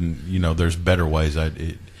wouldn't. There's better ways.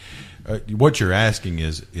 What you're asking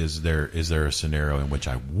is there a scenario in which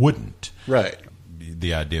I wouldn't? Right.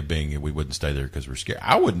 The idea being we wouldn't stay there because we're scared.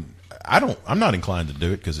 I wouldn't. I'm not inclined to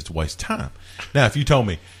do it because it's a waste of time. Now, if you told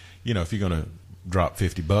me, if you're going to drop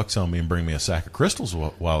 $50 on me and bring me a sack of crystals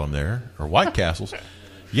while I'm there, or White Castles.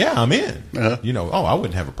 Yeah, I'm in. Uh-huh. I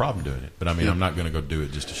wouldn't have a problem doing it. But, I'm not going to go do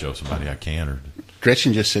it just to show somebody I can. Or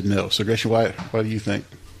Gretchen just said no. So, Gretchen, why do you think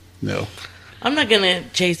no? I'm not gonna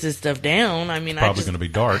chase this stuff down. I mean, Probably going to be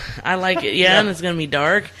dark. I like it, and it's gonna be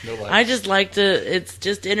dark. No lights. I just like to. It's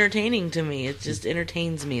just entertaining to me. It just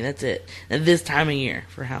entertains me. That's it. At this time of year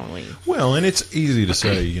for Halloween. Well, and it's easy to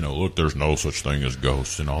say, look, there's no such thing as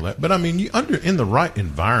ghosts and all that. But I mean, in the right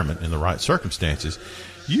environment, in the right circumstances,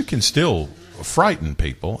 you can still frighten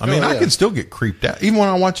people. I mean, I can still get creeped out, even when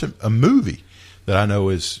I watch a movie that I know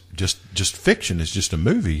is just fiction, is just a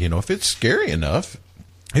movie. If it's scary enough,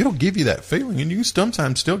 it'll give you that feeling, and you can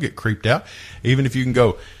sometimes still get creeped out, even if you can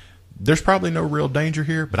go, there's probably no real danger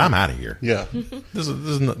here, but I'm out of here. Yeah. This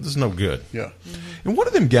is no good. Yeah. And one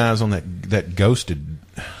of them guys on that Ghosted,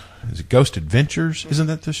 is it Ghost Adventures? Isn't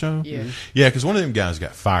that the show? Yeah. Yeah, because one of them guys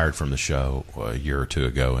got fired from the show a year or two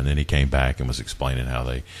ago, and then he came back and was explaining how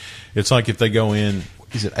it's like if they go in,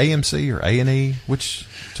 is it AMC or A&E? It's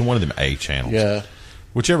one of them A channels. Yeah.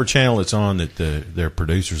 Whichever channel it's on that their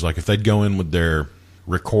producers, like if they'd go in with their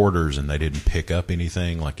recorders and they didn't pick up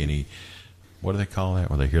anything, like any, what do they call that,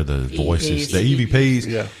 where they hear the voices, the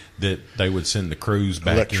EVPs, that they would send the crews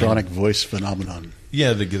back Electronic voice phenomenon.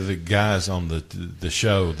 Yeah, the guys on the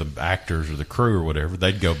show, the actors or the crew or whatever,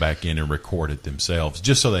 they'd go back in and record it themselves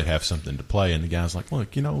just so they'd have something to play. And the guy's like,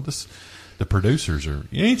 look, the producers are,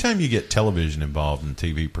 anytime you get television involved in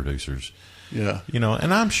TV producers, Yeah. and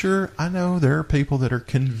I know there are people that are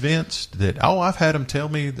convinced that, I've had them tell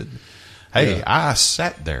me that, hey, I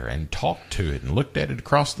sat there and talked to it and looked at it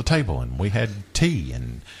across the table and we had tea.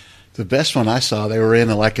 And the best one I saw, they were in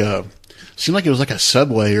seemed like it was like a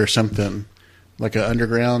Subway or something, like an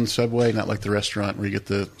underground Subway, not like the restaurant where you get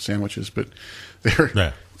the sandwiches, but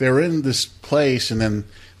they were in this place, and then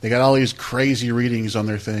they got all these crazy readings on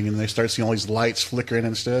their thing, and they start seeing all these lights flickering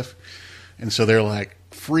and stuff, and so they're like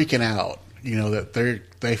freaking out, that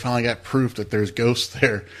they finally got proof that there's ghosts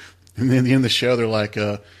there, and then at the end of the show, they're like,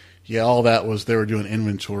 all that was they were doing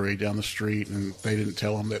inventory down the street, and they didn't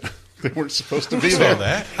tell them that they weren't supposed to be there.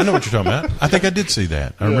 That. I know what you're talking about. I think I did see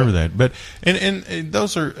that. I remember that. But and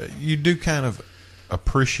those are, you do kind of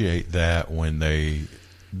appreciate that when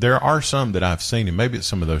there are some that I've seen, and maybe it's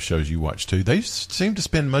some of those shows you watch too. They seem to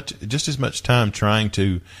spend just as much time trying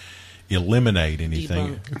to eliminate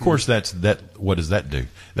anything. Debunk. Of course, what does that do?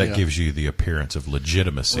 That gives you the appearance of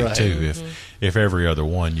legitimacy too. If every other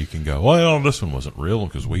one you can go, well, this one wasn't real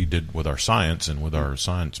because we did with our science and with our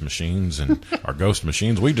science machines and our ghost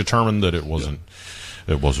machines, we determined that it wasn't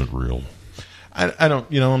real. I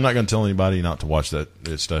don't, I'm not going to tell anybody not to watch that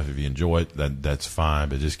stuff. If you enjoy it, that's fine,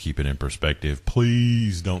 but just keep it in perspective.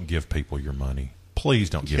 Please don't give people your money. Please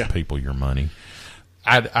don't give people your money.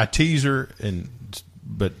 I tease her,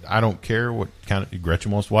 but I don't care what kind of,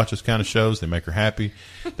 Gretchen wants to watch this kind of shows. They make her happy.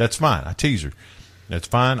 That's fine. I tease her. That's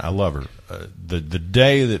fine. I love her. The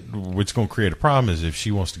day that it's going to create a problem is if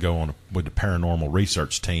she wants to go on with the paranormal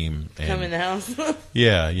research team. And, come in the house.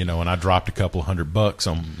 Yeah, and I dropped a couple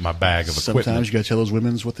 $100 on my bag of equipment. Sometimes you got to tell those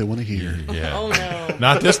women what they want to hear. Yeah. Oh no!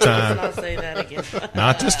 Not this time. Let's not say that again.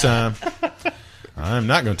 Not this time. I'm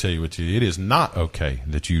not going to tell you what it is not okay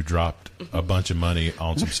that you dropped a bunch of money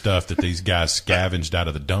on some stuff that these guys scavenged out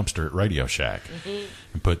of the dumpster at Radio Shack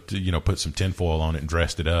and put some tinfoil on it and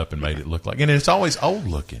dressed it up and made it look like, and it's always old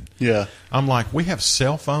looking. Yeah. I'm like, we have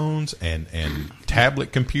cell phones and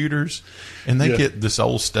tablet computers, and they get this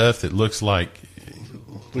old stuff that looks like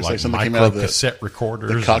something came micro out of cassette recorders,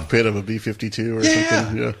 the cockpit of a B-52 or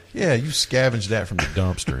something. Yeah, you scavenged that from the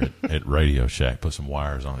dumpster at Radio Shack. Put some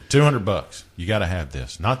wires on it. $200. You got to have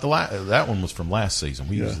this. Not that one was from last season.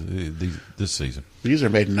 We used this season. These are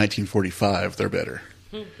made in 1945. They're better.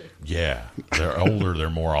 Yeah, they're older. They're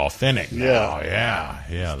more authentic now.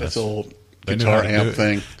 Yeah. That's old guitar amp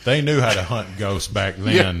thing. They knew how to hunt ghosts back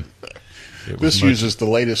then. This uses the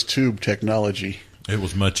latest tube technology. It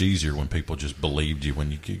was much easier when people just believed you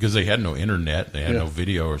because they had no internet, they had no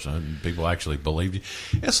video or something. People actually believed you.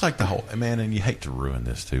 It's like the whole and you hate to ruin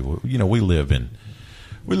this too. We live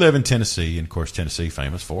in Tennessee, and of course Tennessee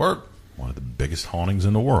famous for one of the biggest hauntings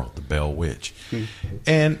in the world, the Bell Witch.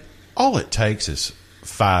 And all it takes is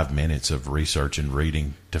 5 minutes of research and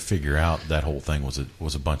reading to figure out that whole thing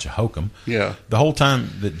was a bunch of hokum. Yeah. The whole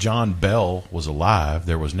time that John Bell was alive,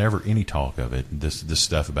 there was never any talk of it. This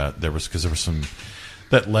stuff about there was some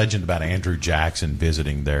that legend about Andrew Jackson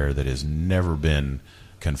visiting there that has never been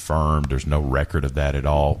confirmed. There's no record of that at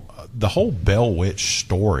all. The whole Bell Witch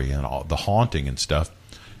story and all the haunting and stuff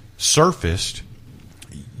surfaced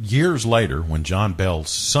years later when John Bell's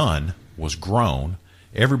son was grown.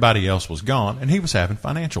 Everybody else was gone, and he was having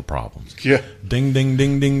financial problems. Yeah. Ding, ding,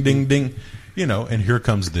 ding, ding, ding, ding. And here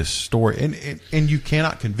comes this story. And you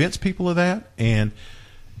cannot convince people of that. And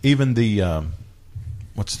even the,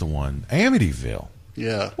 what's the one? Amityville.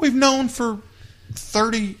 Yeah. We've known for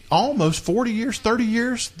almost 40 years, 30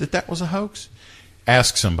 years that was a hoax,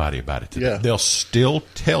 ask somebody about it today. Yeah. They'll still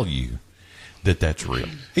tell you that that's real.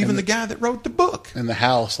 Even the guy that wrote the book. And the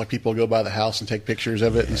house, like people go by the house and take pictures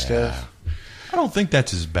of it and stuff. I don't think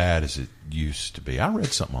that's as bad as it used to be. I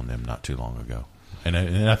read something on them not too long ago. And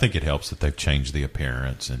I think it helps that they've changed the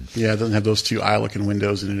appearance. And Yeah, it doesn't have those two eye-looking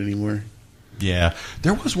windows in it anymore. yeah,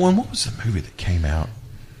 there was one. What was the movie that came out?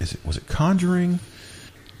 Was it Conjuring?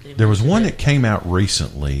 There was one that came out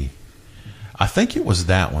recently. I think it was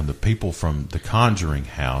that one. The people from the Conjuring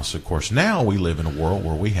house. Of course, now we live in a world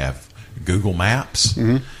where we have Google Maps.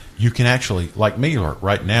 Mm-hmm. You can actually, like me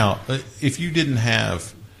right now, if you didn't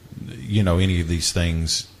have, any of these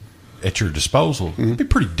things at your disposal, it'd be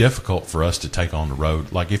pretty difficult for us to take on the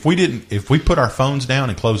road. Like if we put our phones down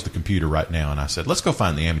and closed the computer right now, and I said, "Let's go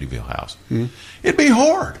find the Amityville house," it'd be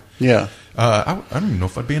hard. Yeah, I don't even know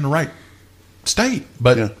if I'd be in the right state,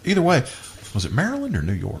 but either way, was it Maryland or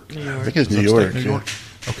New York? New York. I think it was New York. New York.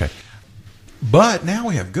 Okay. But now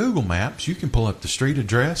we have Google Maps. You can pull up the street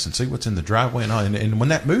address and see what's in the driveway and all. And when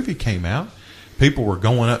that movie came out, people were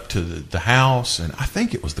going up to the house, and I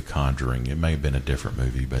think it was The Conjuring. It may have been a different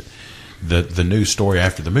movie, but the news story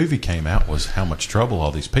after the movie came out was how much trouble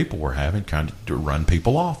all these people were having, kind of to run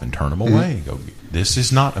people off and turn them away. Go, this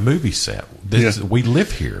is not a movie set. We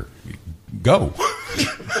live here. Go.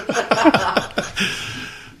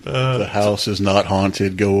 The house is not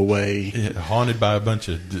haunted. Go away. Haunted by a bunch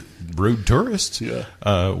of rude tourists.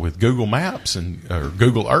 With Google Maps or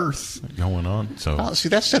Google Earth going on. So see,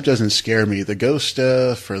 that stuff doesn't scare me. The ghost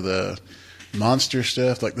stuff or the monster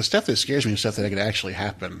stuff, like the stuff that scares me is stuff that could actually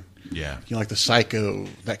happen. Yeah, like the Psycho,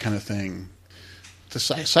 that kind of thing. The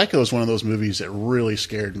Psycho is one of those movies that really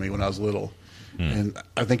scared me when I was little. And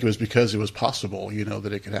I think it was because it was possible,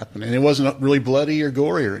 that it could happen. And it wasn't really bloody or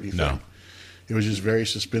gory or anything. No. It was just very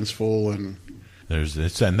suspenseful. And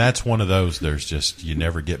and that's one of those, there's just, you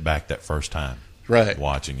never get back that first time. Right.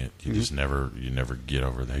 Watching it. You just never get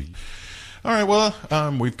over there. All right, well,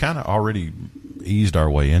 we've kind of already eased our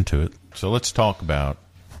way into it. So let's talk about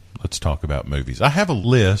movies. I have a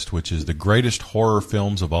list, which is the greatest horror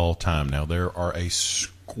films of all time. Now, there are a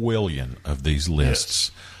squillion of these lists.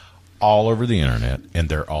 Yes. All over the internet, and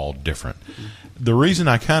they're all different. The reason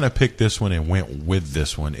I kind of picked this one and went with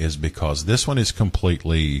this one is because this one is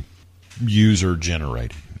completely user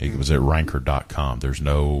generated. It was at ranker.com. There's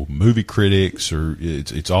no movie critics, or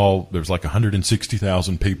it's all, there's like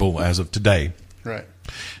 160,000 people as of today, right,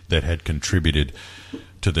 that had contributed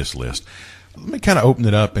to this list. Let me kind of open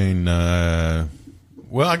it up and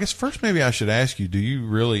well, I guess first maybe I should ask you, do you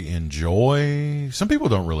really enjoy... Some people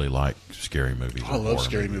don't really like scary movies. I love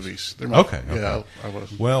scary movies. They're okay. Yeah, I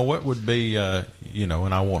was. Well, what would be, and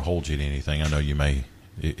I won't hold you to anything. I know you may...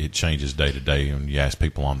 It changes day to day when you ask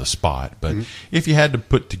people on the spot. But if you had to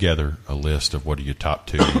put together a list of what are your top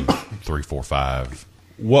 2, 3, 4, 5,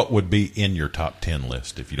 what would be in your top 10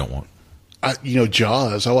 list if you don't want...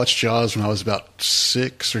 Jaws. I watched Jaws when I was about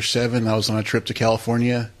 6 or 7. I was on a trip to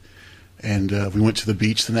California. And we went to the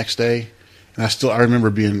beach the next day, and I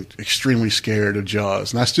remember being extremely scared of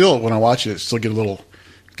Jaws. And I still, when I watch it, still get a little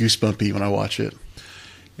goosebumpy when I watch it.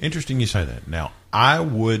 Interesting you say that. Now, I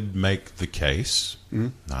would make the case,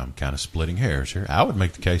 I'm kind of splitting hairs here, I would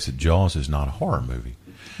make the case that Jaws is not a horror movie.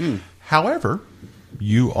 However,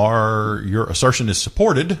 your assertion is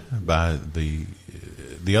supported by the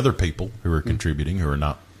other people who are contributing, who are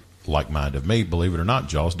not like-minded of me. Believe it or not,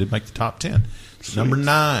 Jaws did make the top 10. Number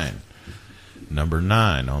 9. Number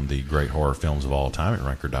 9 on the great horror films of all time at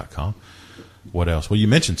ranker.com. What else? Well, you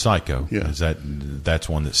mentioned Psycho. Yeah. That's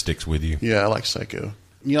one that sticks with you? Yeah, I like Psycho.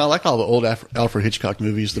 I like all the old Alfred Hitchcock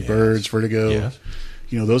movies, The Birds, Vertigo. Yes.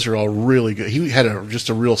 Those are all really good. He had just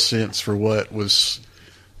a real sense for what was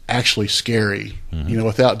actually scary,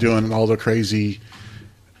 without doing all the crazy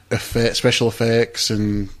special effects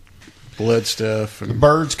and blood stuff. The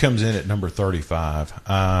Birds comes in at number 35.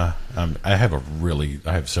 I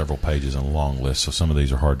have several pages and a long list, so some of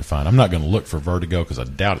these are hard to find. I'm not going to look for Vertigo because I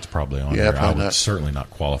doubt it's probably on there. I would certainly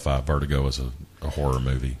not qualify Vertigo as a horror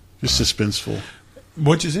movie. Just suspenseful.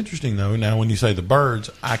 Which is interesting, though. Now, when you say The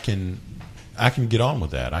Birds, I can get on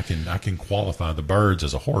with that. I can qualify The Birds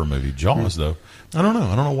as a horror movie. Jaws, though, I don't know.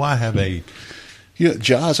 I don't know why I have a...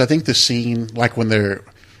 Jaws, I think the scene, like when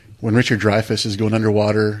Richard Dreyfuss is going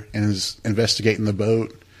underwater and is investigating the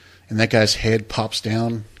boat, and that guy's head pops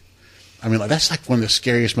down. I mean, that's like one of the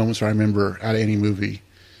scariest moments I remember out of any movie,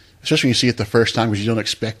 especially when you see it the first time because you don't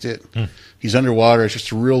expect it. He's underwater. It's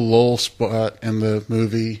just a real lull spot in the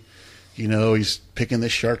movie. He's picking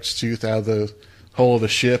this shark's tooth out of the hull of the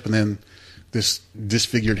ship, and then this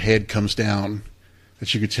disfigured head comes down.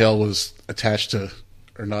 that you could tell was attached to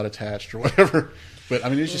or not attached or whatever. But I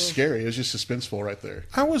mean, it was just scary. It was just suspenseful right there.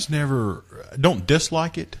 I was never, don't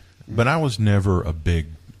dislike it, but I was never a big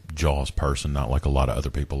Jaws person, not like a lot of other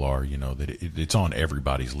people are, you know, that it's on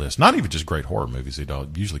everybody's list. Not even just great horror movies. It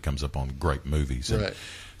usually comes up on great movies and Right.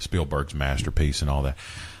 Spielberg's masterpiece and all that.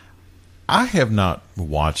 I have not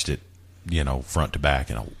watched it, you know, front to back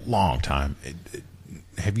in a long time.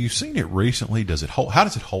 Have you seen it recently? Does it hold? How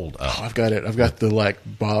does it hold up? Oh, I've got it. I've got the like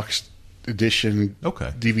boxed edition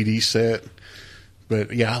Okay. DVD set.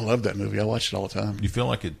 But yeah, I love that movie. I watch it all the time. You feel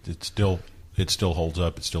like it still holds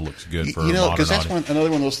up. It still looks good for You a know, modern because that's audience. another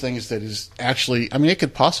one of those things that is actually. I mean, it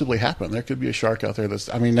could possibly happen. There could be a shark out there that's.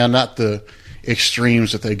 I mean, now not the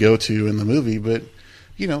extremes that they go to in the movie, but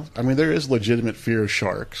you know, I mean, there is legitimate fear of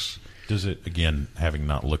sharks. Does it, again, having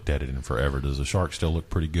not looked at it in forever, does the shark still look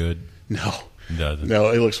pretty good? No, It doesn't. no,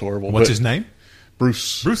 it looks horrible. What's but his name?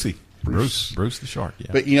 Bruce. Brucey. Bruce the shark, yeah.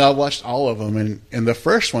 But you know, I watched all of them, and in the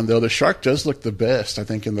first one though, the shark does look the best. I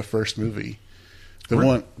think in the first movie, the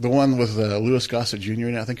one with Louis Gossett Jr.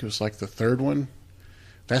 in it, I think it was like the third one.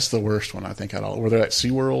 That's the worst one I think at all. Where they're at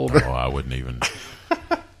SeaWorld. Oh, I wouldn't even.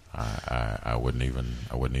 I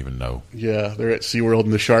wouldn't even know. Yeah, they're at SeaWorld,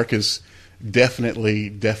 and the shark is definitely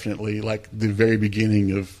like the very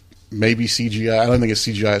beginning of maybe CGI. I don't think it's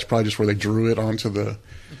CGI. It's probably just where they drew it onto the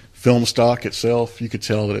film stock itself. You could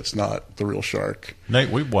tell that it's not the real shark. Nate,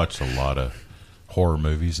 we've watched a lot of horror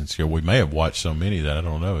movies, and so we may have watched so many that I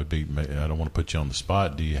don't know. I don't want to put you on the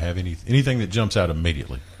spot. Do you have anything that jumps out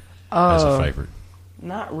immediately as a favorite?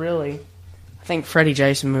 Not really. I think Freddy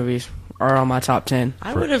Jason movies are on my top 10.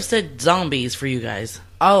 I would have said zombies for you guys.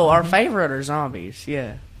 Oh, our favorite are zombies,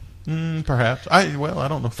 yeah. Perhaps. I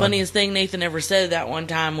don't know. If Funniest thing Nathan ever said that one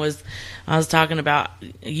time was, I was talking about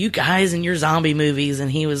you guys and your zombie movies,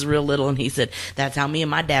 and he was real little, and he said, "That's how me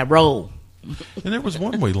and my dad roll." And there was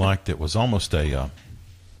one we liked that was almost a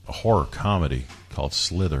horror comedy called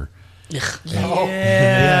Slither.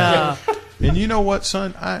 Yeah. And you know what,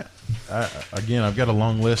 son? Again, I've got a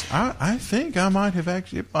long list. I think it might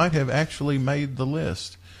have actually made the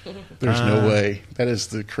list. There's no way. That is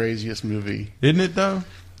the craziest movie. Isn't it, though?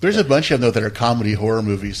 There's a bunch of them, though, that are comedy horror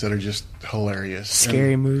movies that are just hilarious.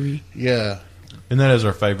 Scary movie. Yeah. And that is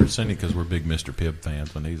our favorite, Cindy, because we're big Mr. Pibb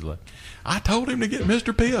fans. When he's like, I told him to get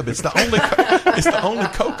Mr. Pibb. It's the only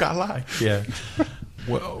Coke I like. Yeah.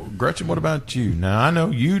 Well, Gretchen, what about you? Now, I know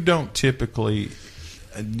you don't typically.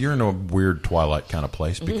 You're in a weird Twilight kind of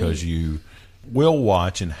place because you will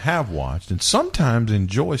watch and have watched and sometimes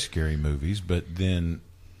enjoy scary movies, but then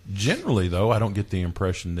generally, though, I don't get the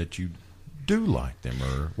impression that you do like them.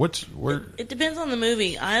 Or where? It depends on the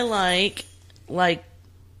movie. I like, of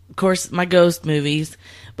course, my ghost movies,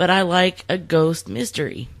 but I like a ghost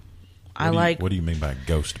mystery. What do you mean by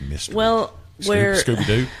ghost mystery? Well, where Scooby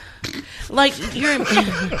Doo. like you're.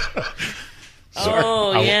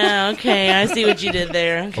 Oh yeah, okay. I see what you did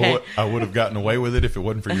there. Okay. I would have gotten away with it if it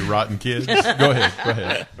wasn't for you rotten kids. Go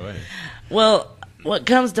ahead. Well, what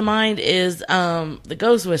comes to mind is the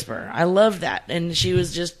Ghost Whisperer. I love that, and she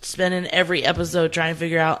was just spending every episode trying to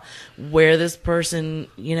figure out where this person,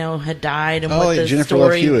 had died and what the Jennifer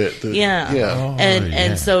Love story. Hewitt. Yeah.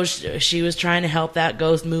 And so she was trying to help that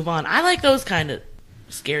ghost move on. I like those kind of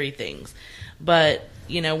scary things, but.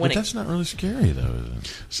 But that's not really scary, though, is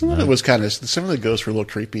it? Some of it was some of the ghosts were a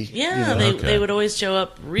little creepy. Yeah, they would always show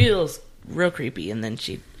up real creepy, and then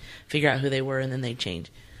she'd figure out who they were, and then they'd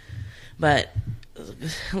change. But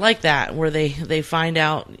like that, where they find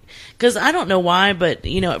out, because I don't know why, but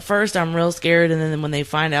at first I'm real scared, and then when they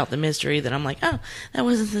find out the mystery, then I'm like, oh, that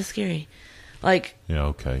wasn't so scary. Like, yeah,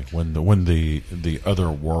 okay. When the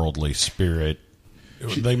otherworldly spirit.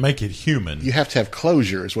 They make it human. You have to have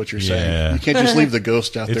closure, is what you're saying. Yeah. You can't just leave the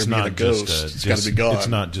ghost out there It's being not a ghost. It's got to be gone. It's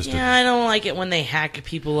not just. I don't like it when they hack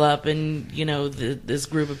people up and this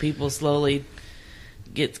group of people slowly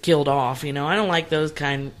gets killed off. I don't like those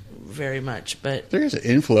kind very much. But there is an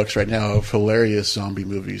influx right now of hilarious zombie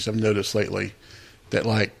movies. I've noticed lately that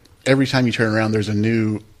like every time you turn around, there's a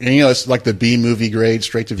new. And, it's like the B movie grade,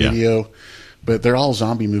 straight to video, but they're all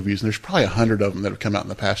zombie movies, and there's probably 100 of them that have come out in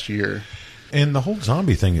the past year. And the whole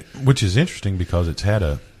zombie thing, which is interesting because it's had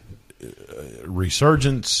a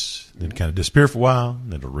resurgence, then kind of disappear for a while,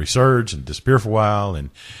 then it'll resurge and disappear for a while. And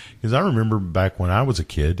because I remember back when I was a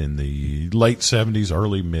kid in the late 70s,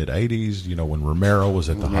 early mid 80s, when Romero was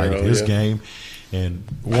at the height of his game. And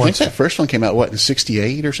I think that first one came out, in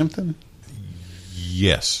 68 or something?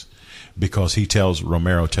 Yes. Because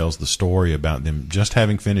Romero tells the story about them just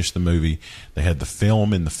having finished the movie. They had the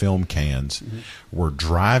film in the film cans, were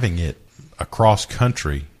driving it across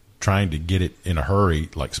country, trying to get it in a hurry,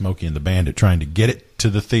 like Smokey and the Bandit, trying to get it to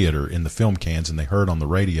the theater in the film cans, and they heard on the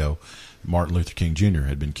radio Martin Luther King Jr.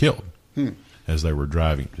 had been killed as they were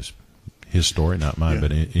driving. Just his story, not mine,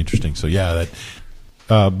 but interesting. So yeah,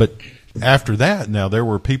 but after that, now there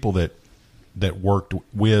were people that worked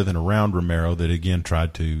with and around Romero that again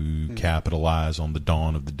tried to capitalize on the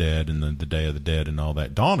Dawn of the Dead and then the Day of the Dead and all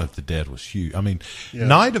that. Dawn of the Dead was huge. I mean,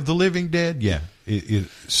 Night of the Living Dead,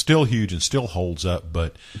 it's still huge and still holds up,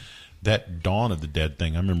 but that Dawn of the Dead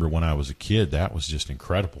thing, I remember when I was a kid, that was just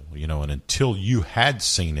incredible, and until you had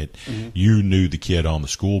seen it, you knew the kid on the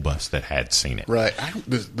school bus that had seen it. Right.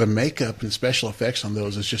 The makeup and special effects on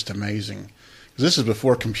those is just amazing. Because this is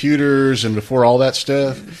before computers and before all that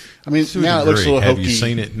stuff. I mean, now it looks a little hokey. Have you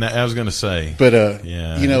seen it? I was going to say. But, I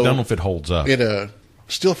don't know if it holds up.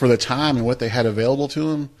 Still for the time and what they had available to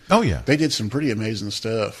them. Oh, yeah. They did some pretty amazing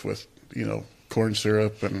stuff with, corn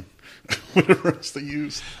syrup and whatever else they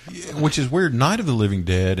used. Yeah, which is weird. Night of the Living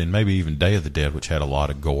Dead and maybe even Day of the Dead, which had a lot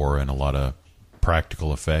of gore and a lot of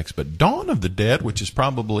practical effects. But Dawn of the Dead, which is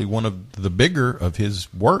probably one of the bigger of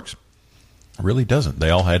his works, really doesn't. They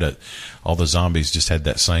all had all the zombies just had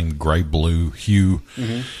that same gray-blue hue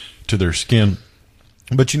to their skin.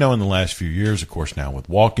 But, in the last few years, of course, now with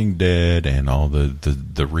Walking Dead and all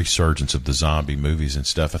the resurgence of the zombie movies and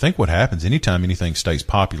stuff, I think what happens anytime anything stays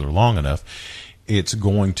popular long enough, it's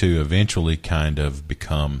going to eventually kind of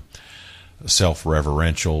become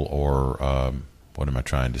self-referential or, what am I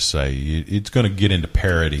trying to say? It's going to get into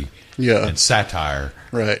parody and satire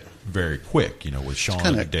very quick, with Shaun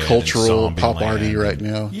of the Dead. Cultural, pop arty right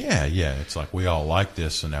now. Yeah. It's like we all like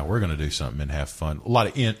this, so now we're going to do something and have fun. A lot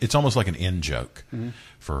of it's almost like an in joke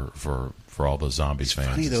for all those zombies fans.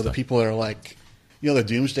 Funny though, the people that are like, the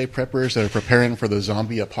doomsday preppers that are preparing for the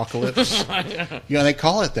zombie apocalypse. They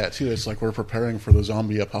call it that too. It's like we're preparing for the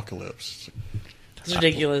zombie apocalypse. It's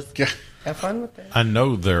ridiculous. Have fun with that. I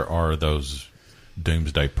know there are those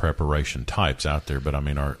doomsday preparation types out there, but I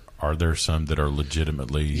mean, are there some that are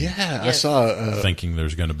legitimately? Yeah, I saw thinking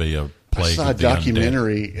there's going to be a plague. I saw a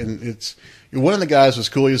documentary, and it's one of the guys was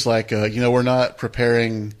cool. He's like, we're not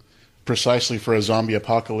preparing precisely for a zombie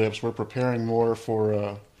apocalypse. We're preparing more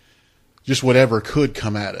for just whatever could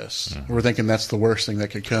come at us. We're thinking that's the worst thing that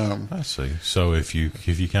could come. I see. So if you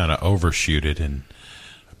kind of overshoot it and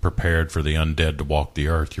prepared for the undead to walk the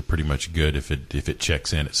earth, you're pretty much good if it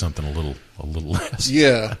checks in at something a little less.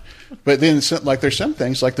 Yeah, but then there's some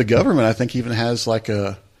things like the government I think even has like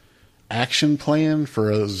a action plan for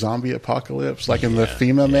a zombie apocalypse. Like in the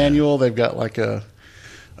FEMA manual, they've got like a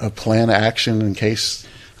plan of action in case.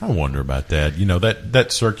 I wonder about that.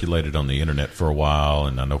 That circulated on the internet for a while,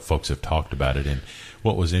 and I know folks have talked about it. And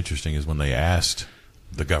what was interesting is when they asked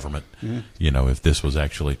the government, if this was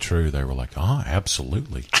actually true, they were like,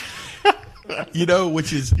 absolutely.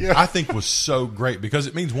 Which is, I think was so great because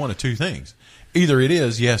it means one of two things. Either it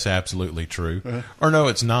is, yes, absolutely true, or no,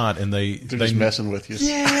 it's not, and they're just messing with you.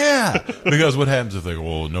 Yeah, because what happens if they go,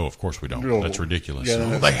 well, no, of course we don't. No. That's ridiculous. Yeah,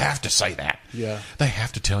 well, they have to say that. Yeah. They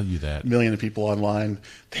have to tell you that. 1 million people online,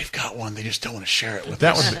 they've got one, they just don't want to share it with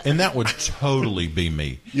that us. That would totally be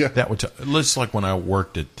me. Yeah. That would, it's like when I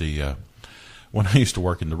worked at when I used to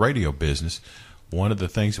work in the radio business, one of the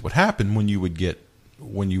things that would happen when you would get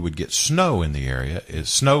snow in the area is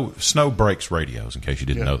snow breaks radios, in case you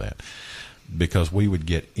didn't know that. Because we would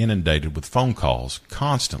get inundated with phone calls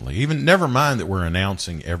constantly. Even never mind that we're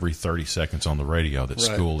announcing every 30 seconds on the radio that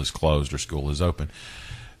school is closed or school is open.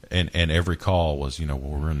 And every call was,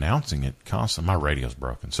 we're announcing it constantly. My radio's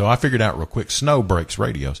broken. So I figured out real quick, snow breaks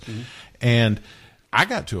radios. And I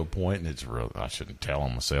got to a point, and it's real, I shouldn't tell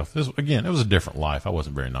on myself. It was a different life. I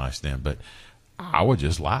wasn't very nice then, but I would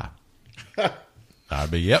just lie.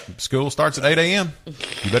 I'd be, school starts at 8 a.m.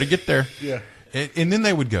 You better get there. Yeah. And then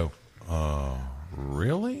they would go,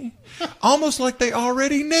 really? Almost like they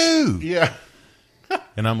already knew. Yeah.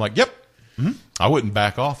 And I'm like, yep. I wouldn't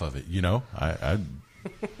back off of it,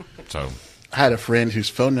 So I had a friend whose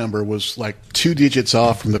phone number was like 2 digits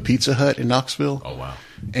off from the Pizza Hut in Knoxville. Oh, wow.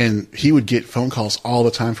 And he would get phone calls all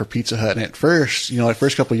the time for Pizza Hut. And at first,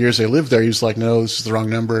 first couple of years they lived there, he was like, no, this is the wrong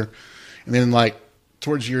number. And then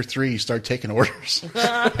towards year 3, he started taking orders.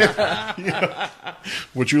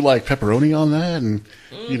 Would you like pepperoni on that? And,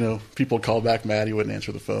 people call back mad he wouldn't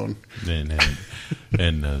answer the phone.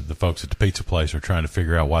 And the folks at the pizza place are trying to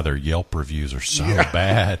figure out why their Yelp reviews are so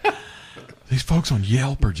bad. These folks on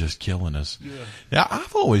Yelp are just killing us. Yeah. Now,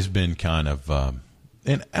 I've always been kind of,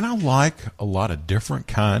 and I like a lot of different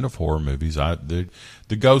kind of horror movies. The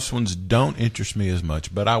ghost ones don't interest me as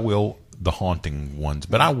much, but I will, the haunting ones,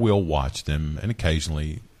 but I will watch them. And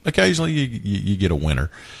occasionally you get a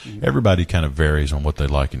winner. Everybody kind of varies on what they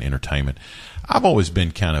like in entertainment. I've always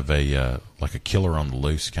been kind of a like a killer on the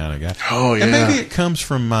loose kind of guy. Oh yeah, and maybe it comes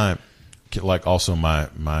from my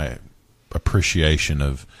appreciation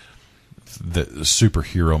of the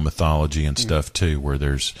superhero mythology and stuff too, where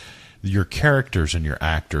there's your characters and your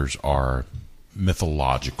actors are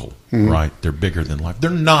mythological, right? They're bigger than life. They're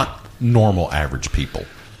not normal average people.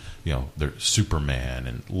 You know, they're Superman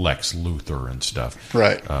and Lex Luthor and stuff,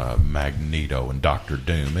 right? Magneto and Doctor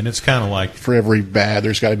Doom, and it's kind of like for every bad,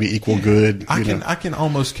 there's got to be equal good. I can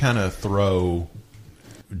almost kind of throw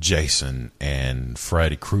Jason and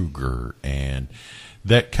Freddy Krueger, and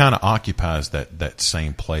that kind of occupies that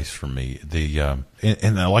same place for me.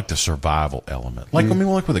 And I like the survival element. Like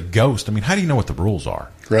like with a ghost. I mean, how do you know what the rules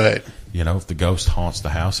are? Right. You know, if the ghost haunts the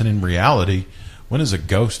house, and in reality, when is a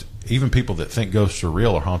ghost? Even people that think ghosts are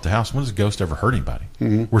real or haunt the house, when does a ghost ever hurt anybody?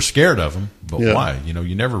 We're scared of them, but why? You know,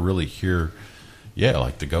 you never really hear,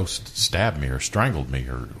 like the ghost stabbed me or strangled me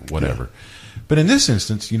or whatever. Yeah. But in this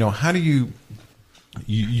instance, you know, how do you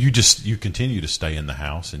continue to stay in the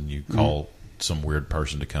house and you call some weird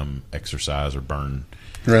person to come exorcise or burn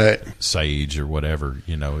sage or whatever,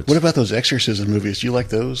 you know. What about those exorcism movies? Do you like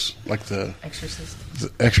those? Like the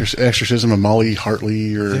Exorcism of Molly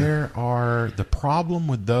Hartley? The problem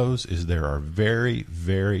with those is there are very,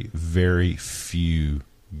 very, very few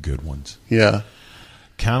good ones. Yeah.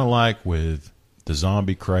 Kind of like with the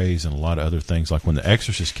zombie craze and a lot of other things, like when The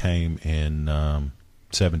Exorcist came in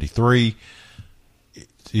 73,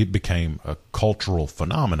 it became a cultural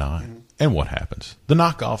phenomenon. And what happens? The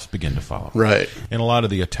knockoffs begin to follow. Right. And a lot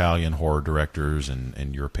of the Italian horror directors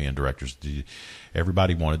and European directors,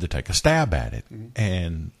 everybody wanted to take a stab at it.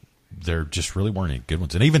 And there just really weren't any good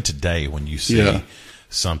ones. And even today, when you see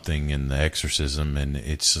something in The Exorcism, and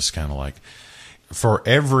it's just kind of like, for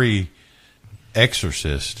every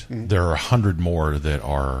exorcist, there are 100 more that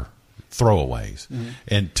are throwaways.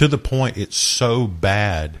 And to the point, it's so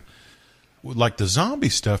bad. Like the zombie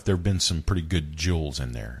stuff, there have been some pretty good jewels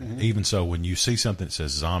in there. Even so, when you see something that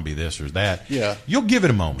says zombie this or that, you'll give it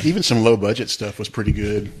a moment. Even some low-budget stuff was pretty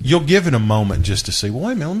good. You'll give it a moment just to see, well,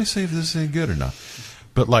 wait a minute, let me see if this is any good or not.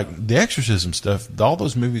 But like the exorcism stuff, all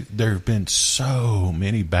those movies, there have been so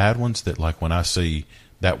many bad ones that like when I see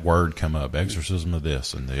that word come up, exorcism of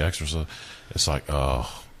this and the exorcism, it's like,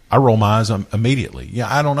 oh, I roll my eyes immediately.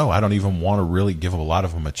 Yeah, I don't know. I don't even want to really give a lot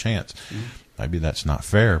of them a chance. Maybe that's not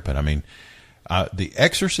fair, but I mean, The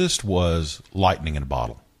Exorcist was lightning in a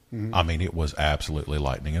bottle. I mean, it was absolutely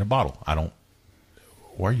lightning in a bottle.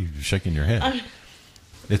 Why are you shaking your head?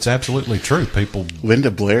 It's absolutely true. People.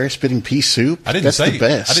 Linda Blair spitting pea soup. That's the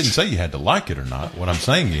best. I didn't say you had to like it or not. What I'm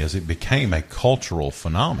saying is it became a cultural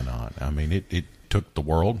phenomenon. I mean, it took the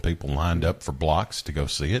world. People lined up for blocks to go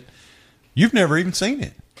see it. You've never even seen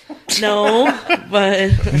it. No,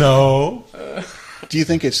 but. No. Do you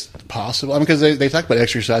think it's possible? I mean, because they talk about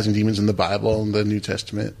exorcising demons in the Bible and the New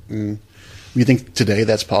Testament. Do you think today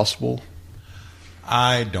that's possible?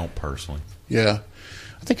 I don't personally. Yeah.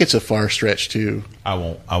 I think it's a far stretch too. I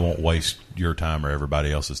won't waste your time or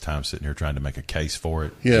everybody else's time sitting here trying to make a case for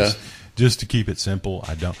it. Yeah. Just to keep it simple,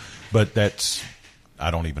 I don't. But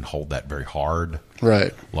I don't even hold that very hard.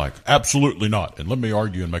 Right. Like, absolutely not. And let me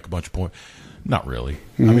argue and make a bunch of points. Not really.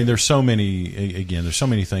 I mean, there's so many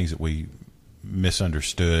things that we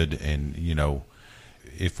misunderstood, and you know,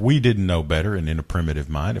 if we didn't know better, and in a primitive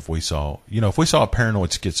mind, if we saw a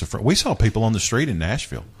paranoid schizophrenic, we saw people on the street in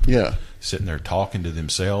Nashville, sitting there talking to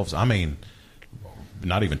themselves. I mean,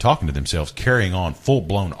 not even talking to themselves, carrying on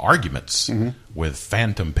full-blown arguments with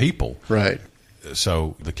phantom people. Right.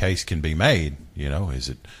 So the case can be made. You know, is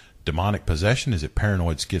it demonic possession? Is it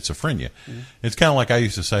paranoid schizophrenia? It's kind of like I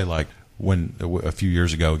used to say, like, when a few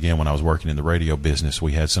years ago, again, when I was working in the radio business,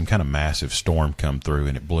 we had some kind of massive storm come through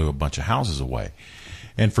and it blew a bunch of houses away.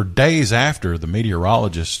 And for days after, the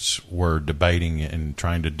meteorologists were debating and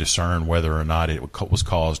trying to discern whether or not it was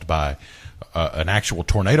caused by an actual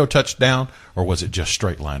tornado touchdown or was it just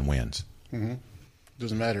straight line winds.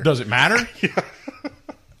 Doesn't matter. Does it matter?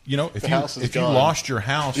 You know, if you lost your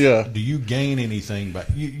house, do you gain anything?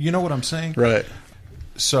 But you know what I'm saying? Right.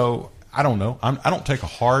 So I don't know. I don't take a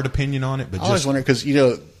hard opinion on it, but I always wonder because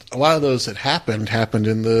a lot of those that happened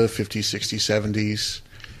in the 50s, 60s, 70s.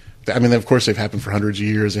 I mean, of course, they've happened for hundreds of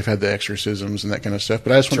years. They've had the exorcisms and that kind of stuff.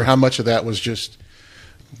 But I just wonder how much of that was just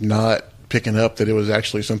not picking up that it was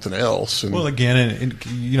actually something else. And, well, again, and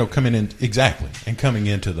coming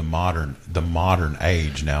into the modern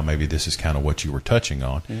age now. Maybe this is kind of what you were touching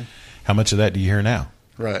on. How much of that do you hear now?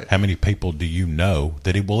 Right. How many people do you know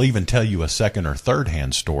that it will even tell you a second or third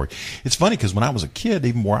hand story? It's funny because when I was a kid,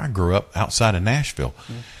 even where I grew up outside of Nashville,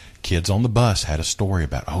 kids on the bus had a story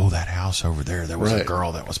about, oh, that house over there was a Right.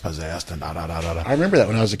 girl that was possessed, and da da da da da. I remember that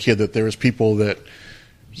when I was a kid, that there was people that,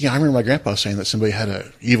 I remember my grandpa saying that somebody had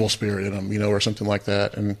an evil spirit in them, or something like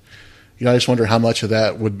that. And, I just wonder how much of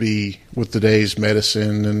that would be with today's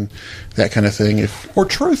medicine and that kind of thing. Or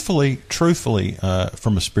truthfully,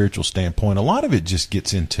 from a spiritual standpoint, a lot of it just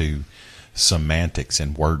gets into semantics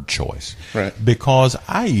and word choice. Right. Because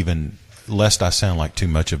lest I sound like too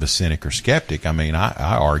much of a cynic or skeptic, I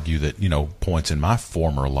argue that, points in my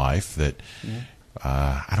former life that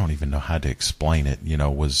I don't even know how to explain it,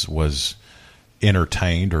 was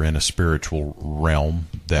entertained or in a spiritual realm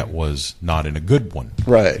that was not in a good one.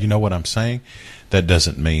 Right. You know what I'm saying? That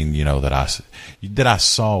doesn't mean, that I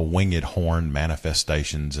saw winged horn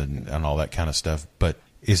manifestations and all that kind of stuff, but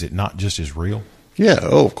is it not just as real? Yeah,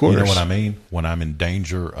 of course. You know what I mean? When I'm in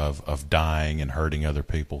danger of dying and hurting other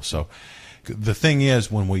people. So the thing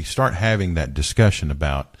is, when we start having that discussion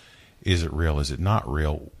about, is it real, is it not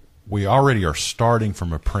real, we already are starting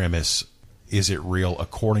from a premise, is it real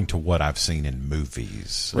according to what I've seen in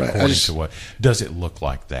movies? Right. According to what, does it look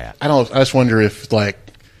like that? I just wonder if, like,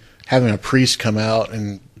 having a priest come out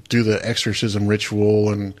and do the exorcism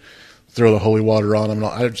ritual and throw the holy water on them,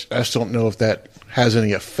 I just don't know if that has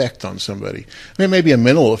any effect on somebody. It may be a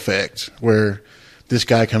mental effect where this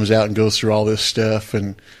guy comes out and goes through all this stuff,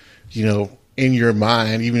 and, in your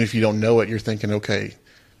mind, even if you don't know it, you're thinking, okay,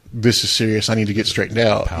 this is serious. I need to get straightened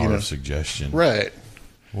out. Power of suggestion. Right.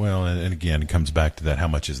 Well, and again, it comes back to that. How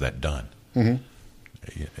much is that done? Mm-hmm.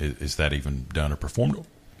 Is that even done or performed?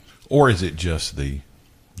 Or is it just the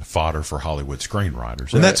fodder for Hollywood screenwriters?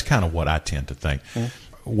 Right. And that's kind of what I tend to think.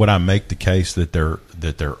 Mm-hmm. Would I make the case that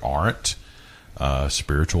there aren't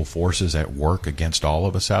spiritual forces at work against all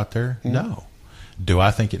of us out there? Mm-hmm. No. Do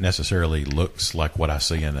I think it necessarily looks like what I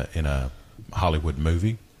see in a Hollywood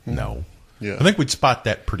movie? Mm-hmm. No. Yeah. I think we'd spot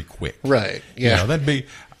that pretty quick. Right. Yeah. That'd be,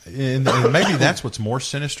 and maybe that's what's more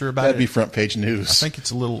sinister about That'd it. be front page news. I think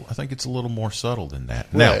it's a little more subtle than that.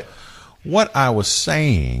 Right. Now, what I was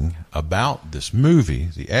saying about this movie,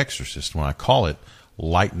 The Exorcist, when I call it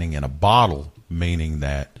lightning in a bottle, meaning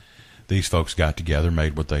that these folks got together,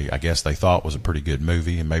 made what I guess they thought was a pretty good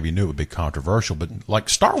movie, and maybe knew it would be controversial, but like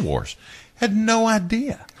Star Wars, had no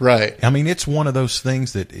idea. Right. It's one of those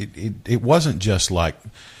things that it wasn't just like,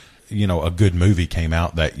 a good movie came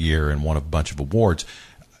out that year and won a bunch of awards.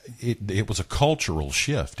 It was a cultural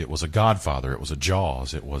shift. It was a Godfather. It was a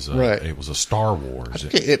Jaws. It was a Star Wars.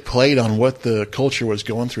 It played on what the culture was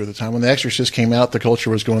going through at the time. When The Exorcist came out, the culture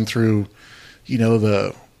was going through,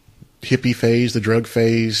 the hippie phase, the drug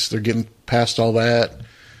phase. They're getting past all that,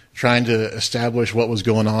 trying to establish what was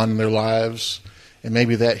going on in their lives. And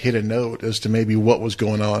maybe that hit a note as to maybe what was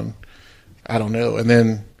going on. I don't know. And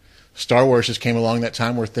then Star Wars just came along that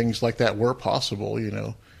time where things like that were possible,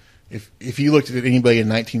 If you looked at anybody in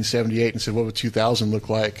 1978 and said, what would 2000 look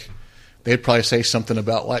like? They'd probably say something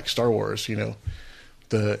about like Star Wars,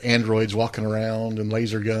 the androids walking around and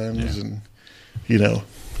laser guns and,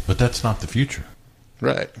 But that's not the future.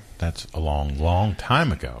 Right. That's a long, long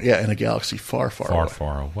time ago. Yeah, in a galaxy far, far away.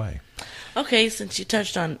 Far away. Okay, since you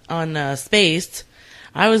touched on space,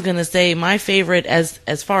 I was going to say my favorite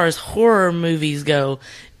as far as horror movies go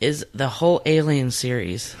is the whole Alien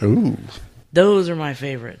series. Ooh. Those are my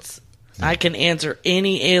favorites. I can answer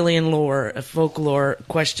any alien lore, folklore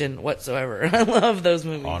question whatsoever. I love those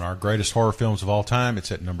movies. On our greatest horror films of all time,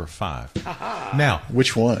 it's at number 5. Now,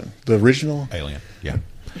 which one? The original? Alien. Yeah.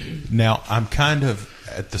 Now, I'm kind of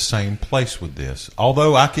at the same place with this.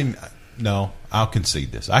 Although I'll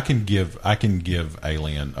concede this. I can give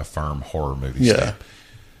Alien a firm horror movie stamp.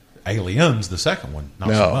 Aliens, the second one, not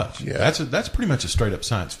so much. Yeah. That's pretty much a straight up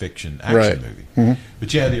science fiction action movie. Mm-hmm. But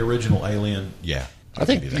the original Alien, I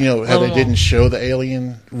think how they didn't show the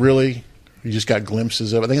alien really. You just got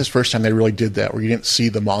glimpses of it. I think it's the first time they really did that, where you didn't see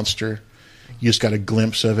the monster. You just got a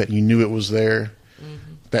glimpse of it, and you knew it was there.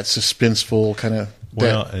 Mm-hmm. That suspenseful kind of.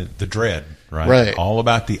 The dread, right? Right. All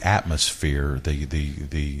about the atmosphere.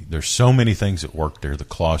 The there's so many things at work there. The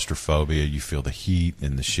claustrophobia. You feel the heat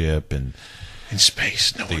in the ship and. In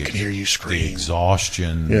space, no one can hear you scream. The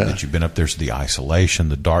exhaustion that you've been up there, so the isolation,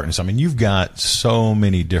 the darkness. You've got so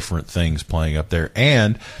many different things playing up there,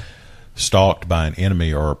 and stalked by an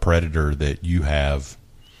enemy or a predator that you have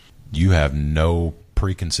no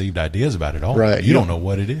preconceived ideas about at all. Right. You don't know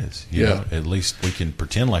what it is. You know, at least we can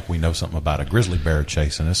pretend like we know something about a grizzly bear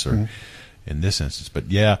chasing us, or in this instance. But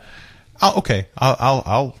I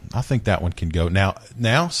think that one can go.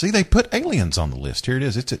 Now, see, they put Aliens on the list. Here it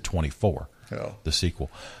is. It's at 24. The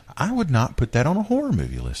sequel. I would not put that on a horror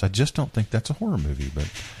movie list. I just don't think that's a horror movie,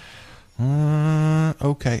 but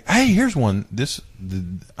Okay. Hey, here's one.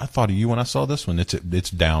 I thought of you when I saw this one. It's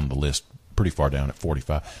down the list, pretty far down at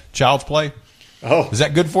 45. Child's Play. Oh, Is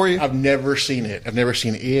that good for you? I've never seen it. I've never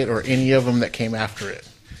seen it or any of them that came after it.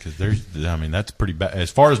 Because that's pretty bad as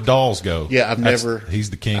far as dolls go. Yeah, he's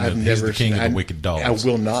the king of the wicked dolls. I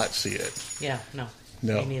will not see it. Yeah, no,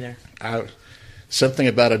 No, me neither. Something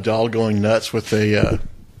about a doll going nuts with a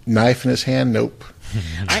knife in his hand. Nope.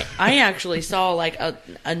 I actually saw like a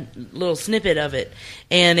little snippet of it,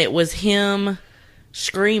 and it was him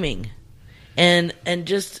screaming, and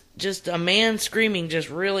just a man screaming just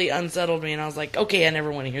really unsettled me, and I was like, okay, I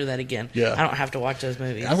never want to hear that again. Yeah. I don't have to watch those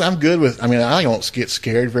movies. I'm good with. I mean, I don't get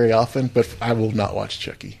scared very often, but I will not watch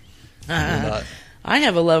Chucky. I will not. I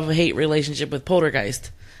have a love-hate relationship with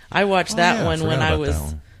Poltergeist. I watched that one when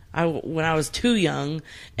I was too young,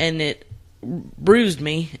 and it bruised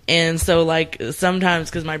me. And so, like, sometimes,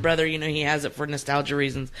 because my brother, he has it for nostalgia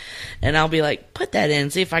reasons, and I'll be like, put that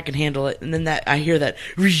in, see if I can handle it. And then I hear that,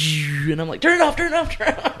 and I'm like, turn it off.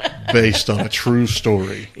 Based on a true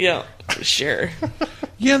story. Yeah, sure.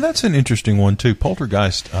 Yeah, that's an interesting one too.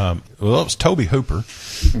 Poltergeist. It was Tobe Hooper,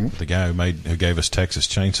 the guy who gave us Texas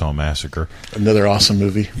Chainsaw Massacre. Another awesome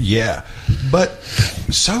movie. Yeah, but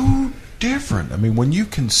so different. I mean, when you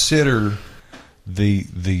consider the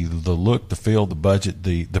look, the feel, the budget,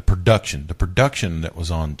 the production that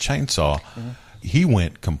was on Chainsaw, he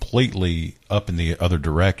went completely up in the other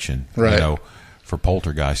direction. Right. For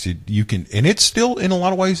Poltergeist, and it's still, in a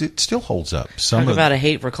lot of ways, it still holds up. Talk about a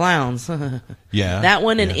hate for clowns. Yeah, that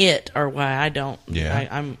one and It are why I don't. Yeah,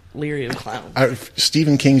 I'm leery of clowns.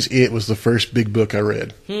 Stephen King's It was the first big book I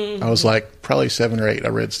read. I was like probably 7 or 8. I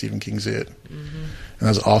read Stephen King's It, and that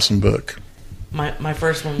was an awesome book. My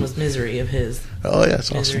first one was Misery of his. Oh yeah,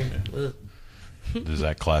 that's Misery. Awesome. Does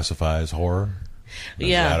that classify as horror? Is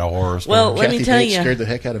that a horror story? Well, let me tell you, scared the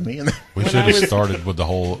heck out of me. We should have started with the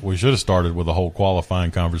whole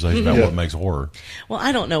qualifying conversation about what makes horror. Well,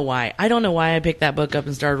 I don't know why. I picked that book up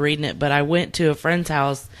and started reading it, but I went to a friend's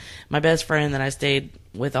house, my best friend that I stayed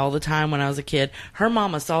with all the time when I was a kid. Her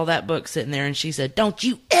mama saw that book sitting there, and she said, "Don't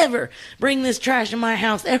you ever bring this trash in my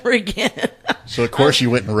house ever again." So of course you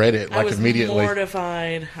went and read it immediately. I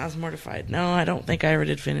was mortified. No, I don't think I ever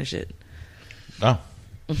did finish it. Oh.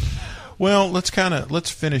 Well, let's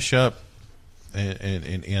finish up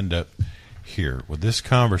and end up here with this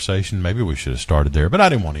conversation. Maybe we should have started there, but I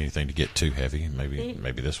didn't want anything to get too heavy.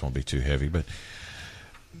 Maybe this won't be too heavy, but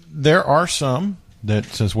there are some that,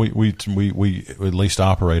 since we at least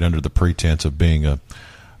operate under the pretense of being a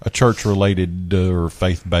church-related or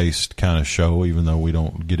faith-based kind of show, even though we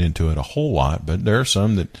don't get into it a whole lot, but there are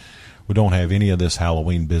some that we don't have any of this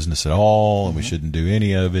Halloween business at all, and we shouldn't do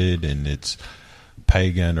any of it, and it's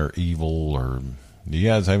pagan or evil. Or do you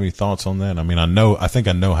guys have any thoughts on that? I mean, I think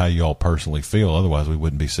I know how you all personally feel. Otherwise, we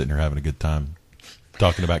wouldn't be sitting here having a good time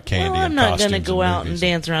talking about candy. Well, I'm and not going to costumes go and out and movies.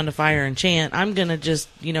 dance around a fire and chant. I'm going to just,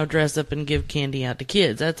 dress up and give candy out to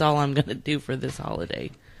kids. That's all I'm going to do for this holiday.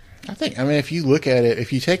 If you look at it,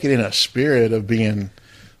 if you take it in a spirit of being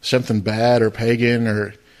something bad or pagan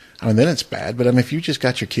then it's bad. But if you just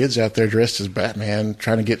got your kids out there dressed as Batman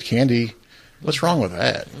trying to get candy, what's wrong with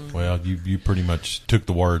that? Well, you pretty much took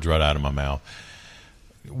the words right out of my mouth.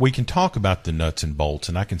 We can talk about the nuts and bolts,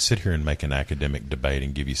 and I can sit here and make an academic debate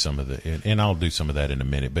and give you some of and I'll do some of that in a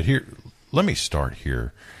minute. But here, let me start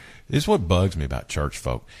here. This is what bugs me about church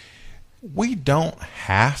folk. We don't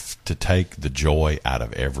have to take the joy out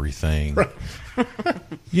of everything.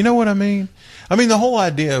 You know what I mean? The whole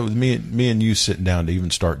idea with me and you sitting down to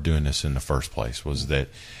even start doing this in the first place was that,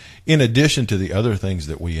 in addition to the other things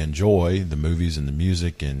that we enjoy, the movies and the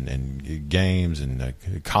music and games and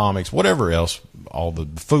comics, whatever else, all the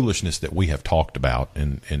foolishness that we have talked about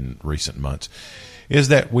in recent months, is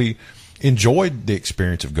that we enjoyed the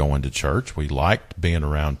experience of going to church. We liked being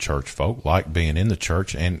around church folk, liked being in the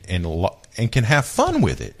church, and can have fun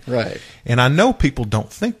with it. Right. And I know people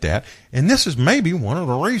don't think that, and this is maybe one of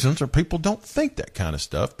the reasons that people don't think that kind of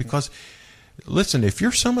stuff, because listen, if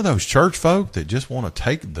you're some of those church folk that just want to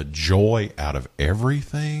take the joy out of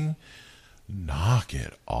everything, knock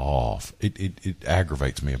it off. It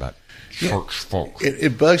aggravates me about church folk.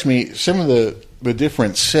 It bugs me. Some of the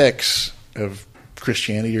different sects of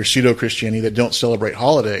Christianity or pseudo-Christianity that don't celebrate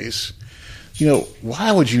holidays,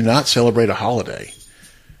 why would you not celebrate a holiday?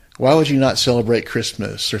 Why would you not celebrate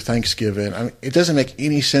Christmas or Thanksgiving? It doesn't make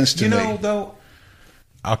any sense to me. Though,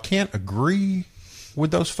 I can't agree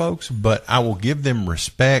with those folks, but I will give them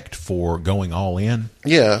respect for going all in.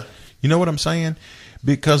 Yeah. You know what I'm saying?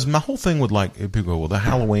 Because my whole thing with people go, well, the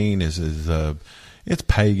Halloween is it's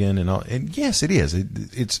pagan and all, and yes, it is.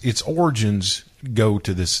 Its origins go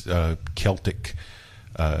to this Celtic.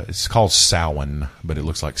 It's called Samhain, but it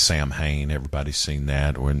looks like Samhain. Everybody's seen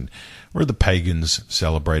that. Where the pagans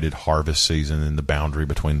celebrated harvest season and the boundary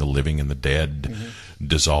between the living and the dead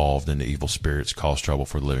dissolved and the evil spirits caused trouble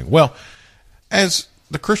for the living. Well, as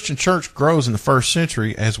the Christian church grows in the first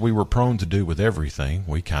century, as we were prone to do with everything,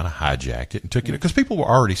 we kind of hijacked it and took it because people were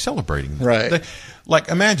already celebrating. Right. Like,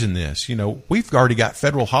 imagine this, we've already got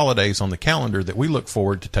federal holidays on the calendar that we look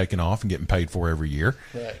forward to taking off and getting paid for every year.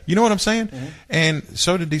 Right. You know what I'm saying? And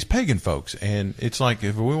so did these pagan folks. And it's like,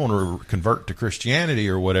 if we want to convert to Christianity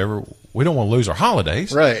or whatever, we don't want to lose our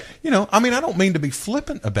holidays. Right. I don't mean to be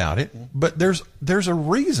flippant about it, but there's a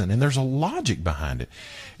reason and there's a logic behind it.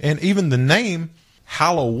 And even the name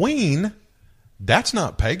Halloween, that's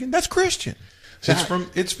not pagan, that's Christian.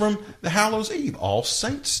 It's from the Hallows Eve, All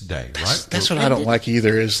Saints Day, right? That's what I don't like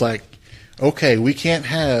either. Is like, okay, we can't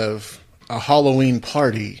have a Halloween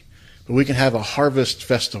party, but we can have a harvest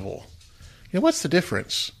festival. What's the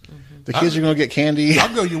difference? The kids are going to get candy.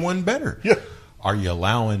 I'll go you one better. Yeah. Are you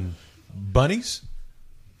allowing bunnies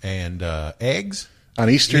and eggs On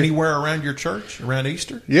Easter? anywhere around your church around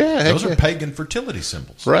Easter? Yeah, those heck are pagan fertility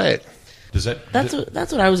symbols. Right. Does that? That's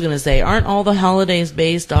what I was going to say. Aren't all the holidays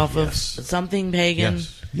based off of something pagan?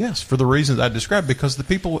 Yes, for the reasons I described, because the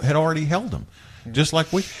people had already held them. Just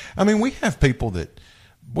like we have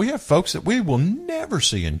we have folks that we will never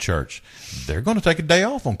see in church. They're going to take a day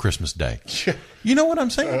off on Christmas Day. You know what I'm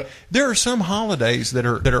saying? There are some holidays that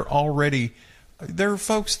are already. There are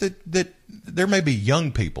folks that there may be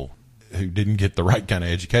young people who didn't get the right kind of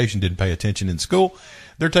education, didn't pay attention in school.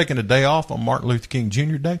 They're taking a day off on Martin Luther King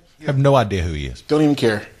Jr. Day. Have no idea who he is. Don't even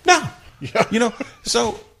care. No.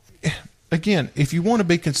 So again, if you want to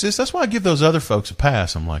be consistent, that's why I give those other folks a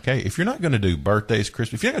pass. I'm like, hey, if you're not going to do birthdays,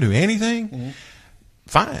 Christmas, if you're not going to do anything,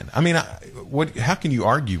 fine. I mean, how can you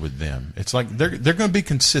argue with them? It's like they're going to be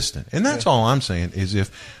consistent. And that's all I'm saying is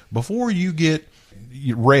if before you get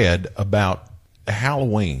read about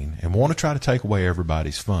Halloween and want to try to take away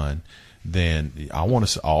everybody's fun, then I want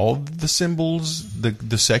to see all the symbols,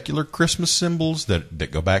 the secular Christmas symbols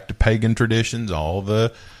that go back to pagan traditions, all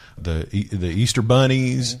the Easter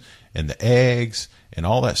bunnies and the eggs and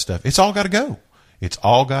all that stuff. It's all got to go. It's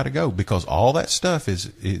all got to go because all that stuff is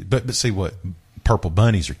but see what? Purple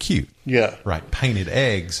bunnies are cute. Yeah. Right. Painted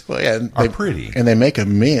eggs are pretty. And they make a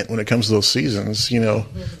mint when it comes to those seasons.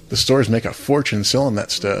 The stores make a fortune selling that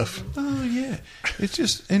stuff. Oh, yeah. It's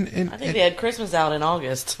just... And I think they had Christmas out in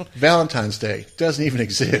August. Valentine's Day doesn't even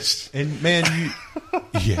exist. And, man,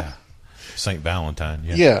 yeah. St. Valentine.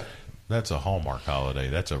 Yeah. Yeah. That's a Hallmark holiday.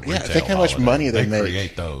 That's a retail think how much money they make.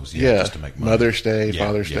 Create those. Just to make money. Mother's Day,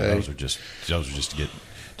 Father's Day. Those are just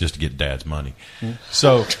to get Dad's money.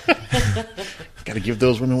 So... Got to give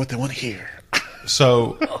those women what they want to hear.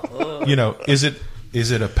 So, is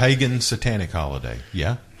it a pagan satanic holiday?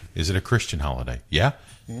 Yeah. Is it a Christian holiday? Yeah.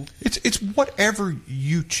 It's whatever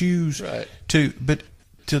you choose to, but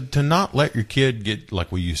to not let your kid get, like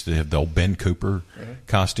we used to have the old Ben Cooper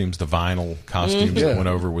costumes, the vinyl costumes that went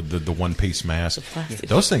over with the one-piece mask.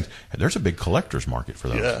 Those things, there's a big collector's market for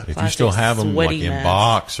those. Yeah. If you still have them like in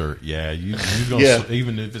box or, you're going to,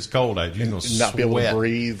 even if it's cold out, you're going to not be able to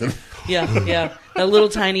breathe. Yeah. That little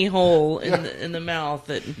tiny hole in the mouth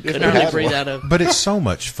that you can hardly breathe out of. But it's so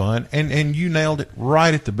much fun. And you nailed it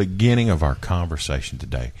right at the beginning of our conversation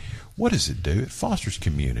today. What does it do? It fosters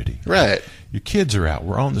community. Right. Your kids are out.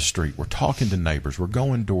 We're on the street. We're talking to neighbors. We're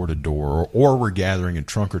going door to door, or we're gathering in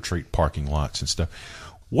trunk or treat parking lots and stuff.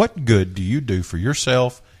 What good do you do for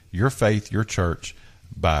yourself, your faith, your church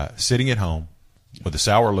by sitting at home with a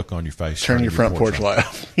sour look on your face? Turn your front porch light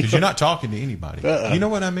off. Because you're not talking to anybody. You know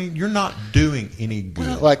what I mean? You're not doing any good.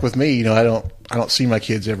 Well, like with me, I don't see my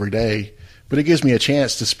kids every day. But it gives me a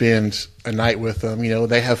chance to spend a night with them.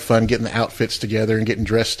 They have fun getting the outfits together and getting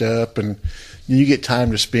dressed up. And you get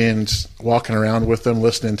time to spend walking around with them,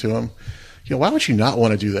 listening to them. Why would you not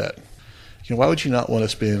want to do that? Why would you not want to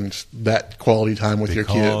spend that quality time with your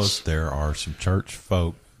kids? Because there are some church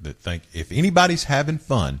folk that think if anybody's having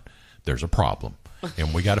fun, there's a problem.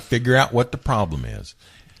 And we got to figure out what the problem is.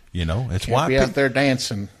 It's why be out there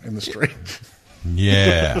dancing in the street.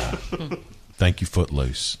 Yeah. Thank you,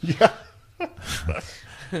 Footloose. Yeah.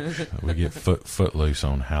 We get footloose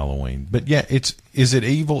on Halloween. But is it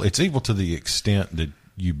evil? It's evil to the extent that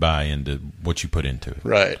you buy into what you put into it.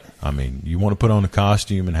 Right. I mean, you want to put on a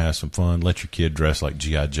costume and have some fun, let your kid dress like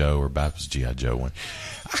G.I. Joe or Baptist G.I. Joe. When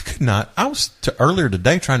I could not. I was earlier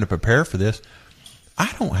today trying to prepare for this.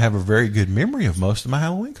 I don't have a very good memory of most of my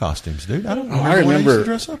Halloween costumes, dude. I don't know what I used to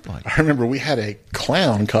dress up like. I remember we had a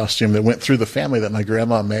clown costume that went through the family that my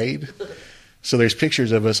grandma made. So there's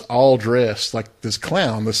pictures of us all dressed like this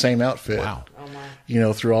clown, the same outfit. Wow. Oh my. You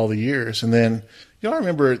know, through all the years. And then, I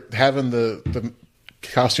remember having the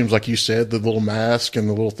costumes, like you said, the little mask and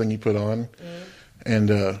the little thing you put on.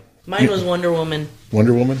 And Mine was Wonder Woman.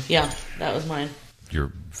 Wonder Woman? Yeah, that was mine.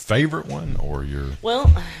 Your favorite one or your... Well,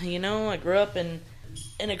 I grew up in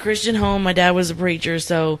a Christian home. My dad was a preacher,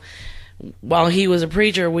 so while he was a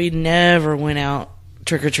preacher, we never went out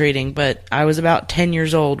trick-or-treating. But I was about 10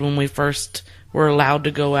 years old when we first were allowed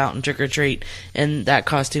to go out and trick-or-treat, and that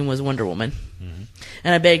costume was Wonder Woman. Mm-hmm.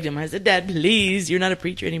 And I begged him. I said, Dad, please, you're not a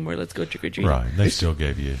preacher anymore. Let's go trick-or-treating. Right. They still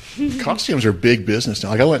gave you... Costumes are big business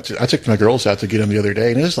now. Like I took my girls out to get them the other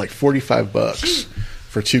day, and it was like $45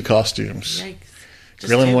 for 2 costumes. Yikes.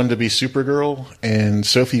 Grillen wanted to be Supergirl, and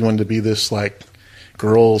Sophie wanted to be this like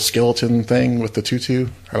girl skeleton thing with the tutu.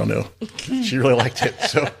 I don't know. She really liked it.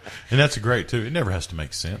 So, and that's great too. It never has to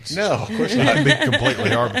make sense. No, of course It not. can be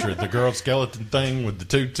completely arbitrary. The girl skeleton thing with the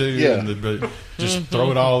tutu, Yeah. and just throw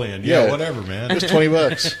it all in. Yeah, whatever, man. Just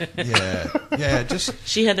 $20. Yeah. Just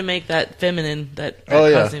She had to make that feminine, that Oh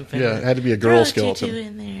yeah, costume feminine. yeah. It had to be a girl Throw a tutu skeleton.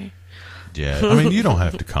 in there. yeah. I mean, you don't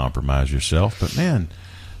have to compromise yourself, but man,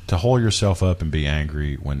 to hold yourself up and be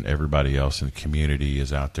angry when everybody else in the community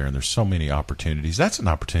is out there and there's so many opportunities. That's an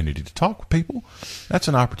opportunity to talk with people. That's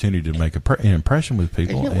an opportunity to make an impression with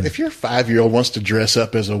people. And, if your 5-year-old wants to dress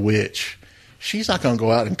up as a witch, she's not going to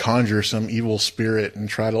go out and conjure some evil spirit and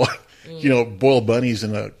try to, boil bunnies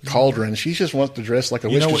in a cauldron. She just wants to dress like a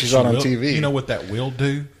witch because she's on TV. You know what that will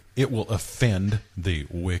do? It will offend the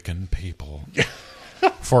Wiccan people.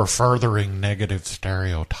 For furthering negative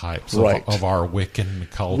stereotypes Right. of our Wiccan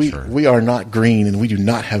culture. We are not green, and we do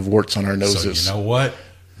not have warts on our noses. So you know what?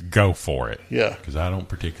 Go for it. Yeah. Because I don't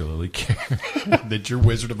particularly care that your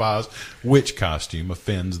Wizard of Oz witch costume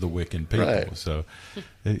offends the Wiccan people. Right. So,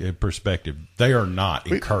 in perspective, they are not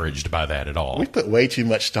encouraged by that at all. We put way too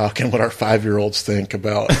much stock in what our 5-year-olds think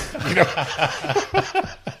about.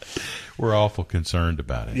 We're awful concerned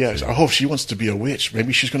about it. Yeah. Oh, she wants to be a witch.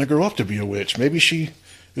 Maybe she's going to grow up to be a witch. Maybe she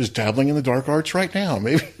is dabbling in the dark arts right now.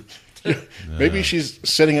 Maybe she's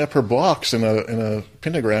setting up her blocks in a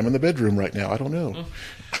pentagram in the bedroom right now. I don't know.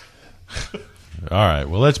 All right.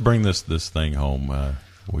 Well, let's bring this thing home.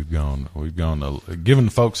 We've given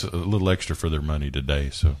folks a little extra for their money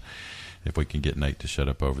today. So if we can get Nate to shut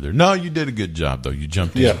up over there. No, you did a good job though. You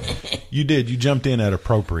jumped in. Yeah. You did. You jumped in at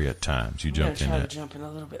appropriate times. You jumped in try to at. jump in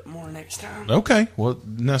a little bit more next time. Okay. Well,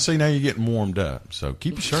 now you're getting warmed up. So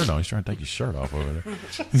keep your shirt on. He's trying to take your shirt off over there.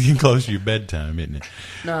 It's getting close to your bedtime, isn't it?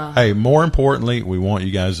 No. Hey, more importantly, we want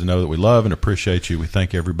you guys to know that we love and appreciate you. We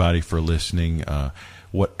thank everybody for listening.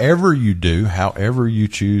 Whatever you do, however you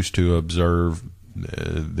choose to observe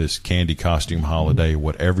this candy costume holiday,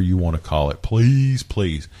 whatever you want to call it, please,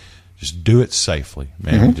 just do it safely,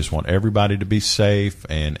 man. We just want everybody to be safe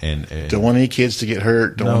and Don't want any kids to get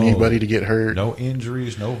hurt. Don't want anybody to get hurt. No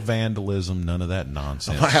injuries, no vandalism, none of that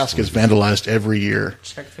nonsense. My house gets vandalized every year.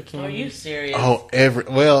 Check the Are candy. you serious? Oh, I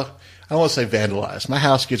don't want to say vandalized. My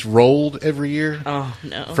house gets rolled every year. Oh,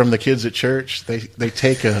 no. From the kids at church. They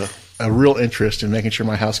take a real interest in making sure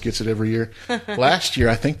my house gets it every year. Last year,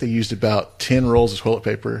 I think they used about 10 rolls of toilet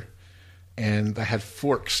paper, and I had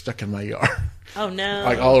forks stuck in my yard. Oh, no.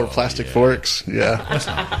 Like all over plastic forks. Yeah.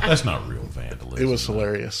 That's not real vandalism. It was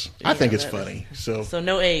hilarious. I think it's funny. So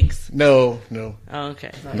no eggs. no, Oh,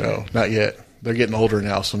 okay. no, not yet. They're getting older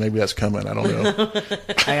now, so maybe that's coming. I don't know.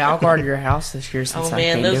 Hey, I'll guard your house this year since Oh, I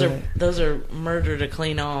man, can't those are murder to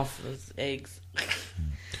clean off, those eggs.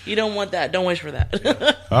 You don't want that. Don't wish for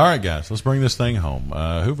that. All right, guys, let's bring this thing home.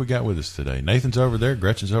 Who have we got with us today? Nathan's over there.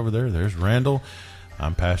 Gretchen's over there. There's Randall.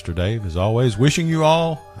 I'm Pastor Dave, as always, wishing you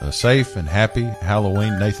all a safe and happy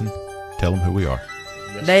Halloween. Nathan, tell them who we are.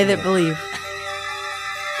 They that believe.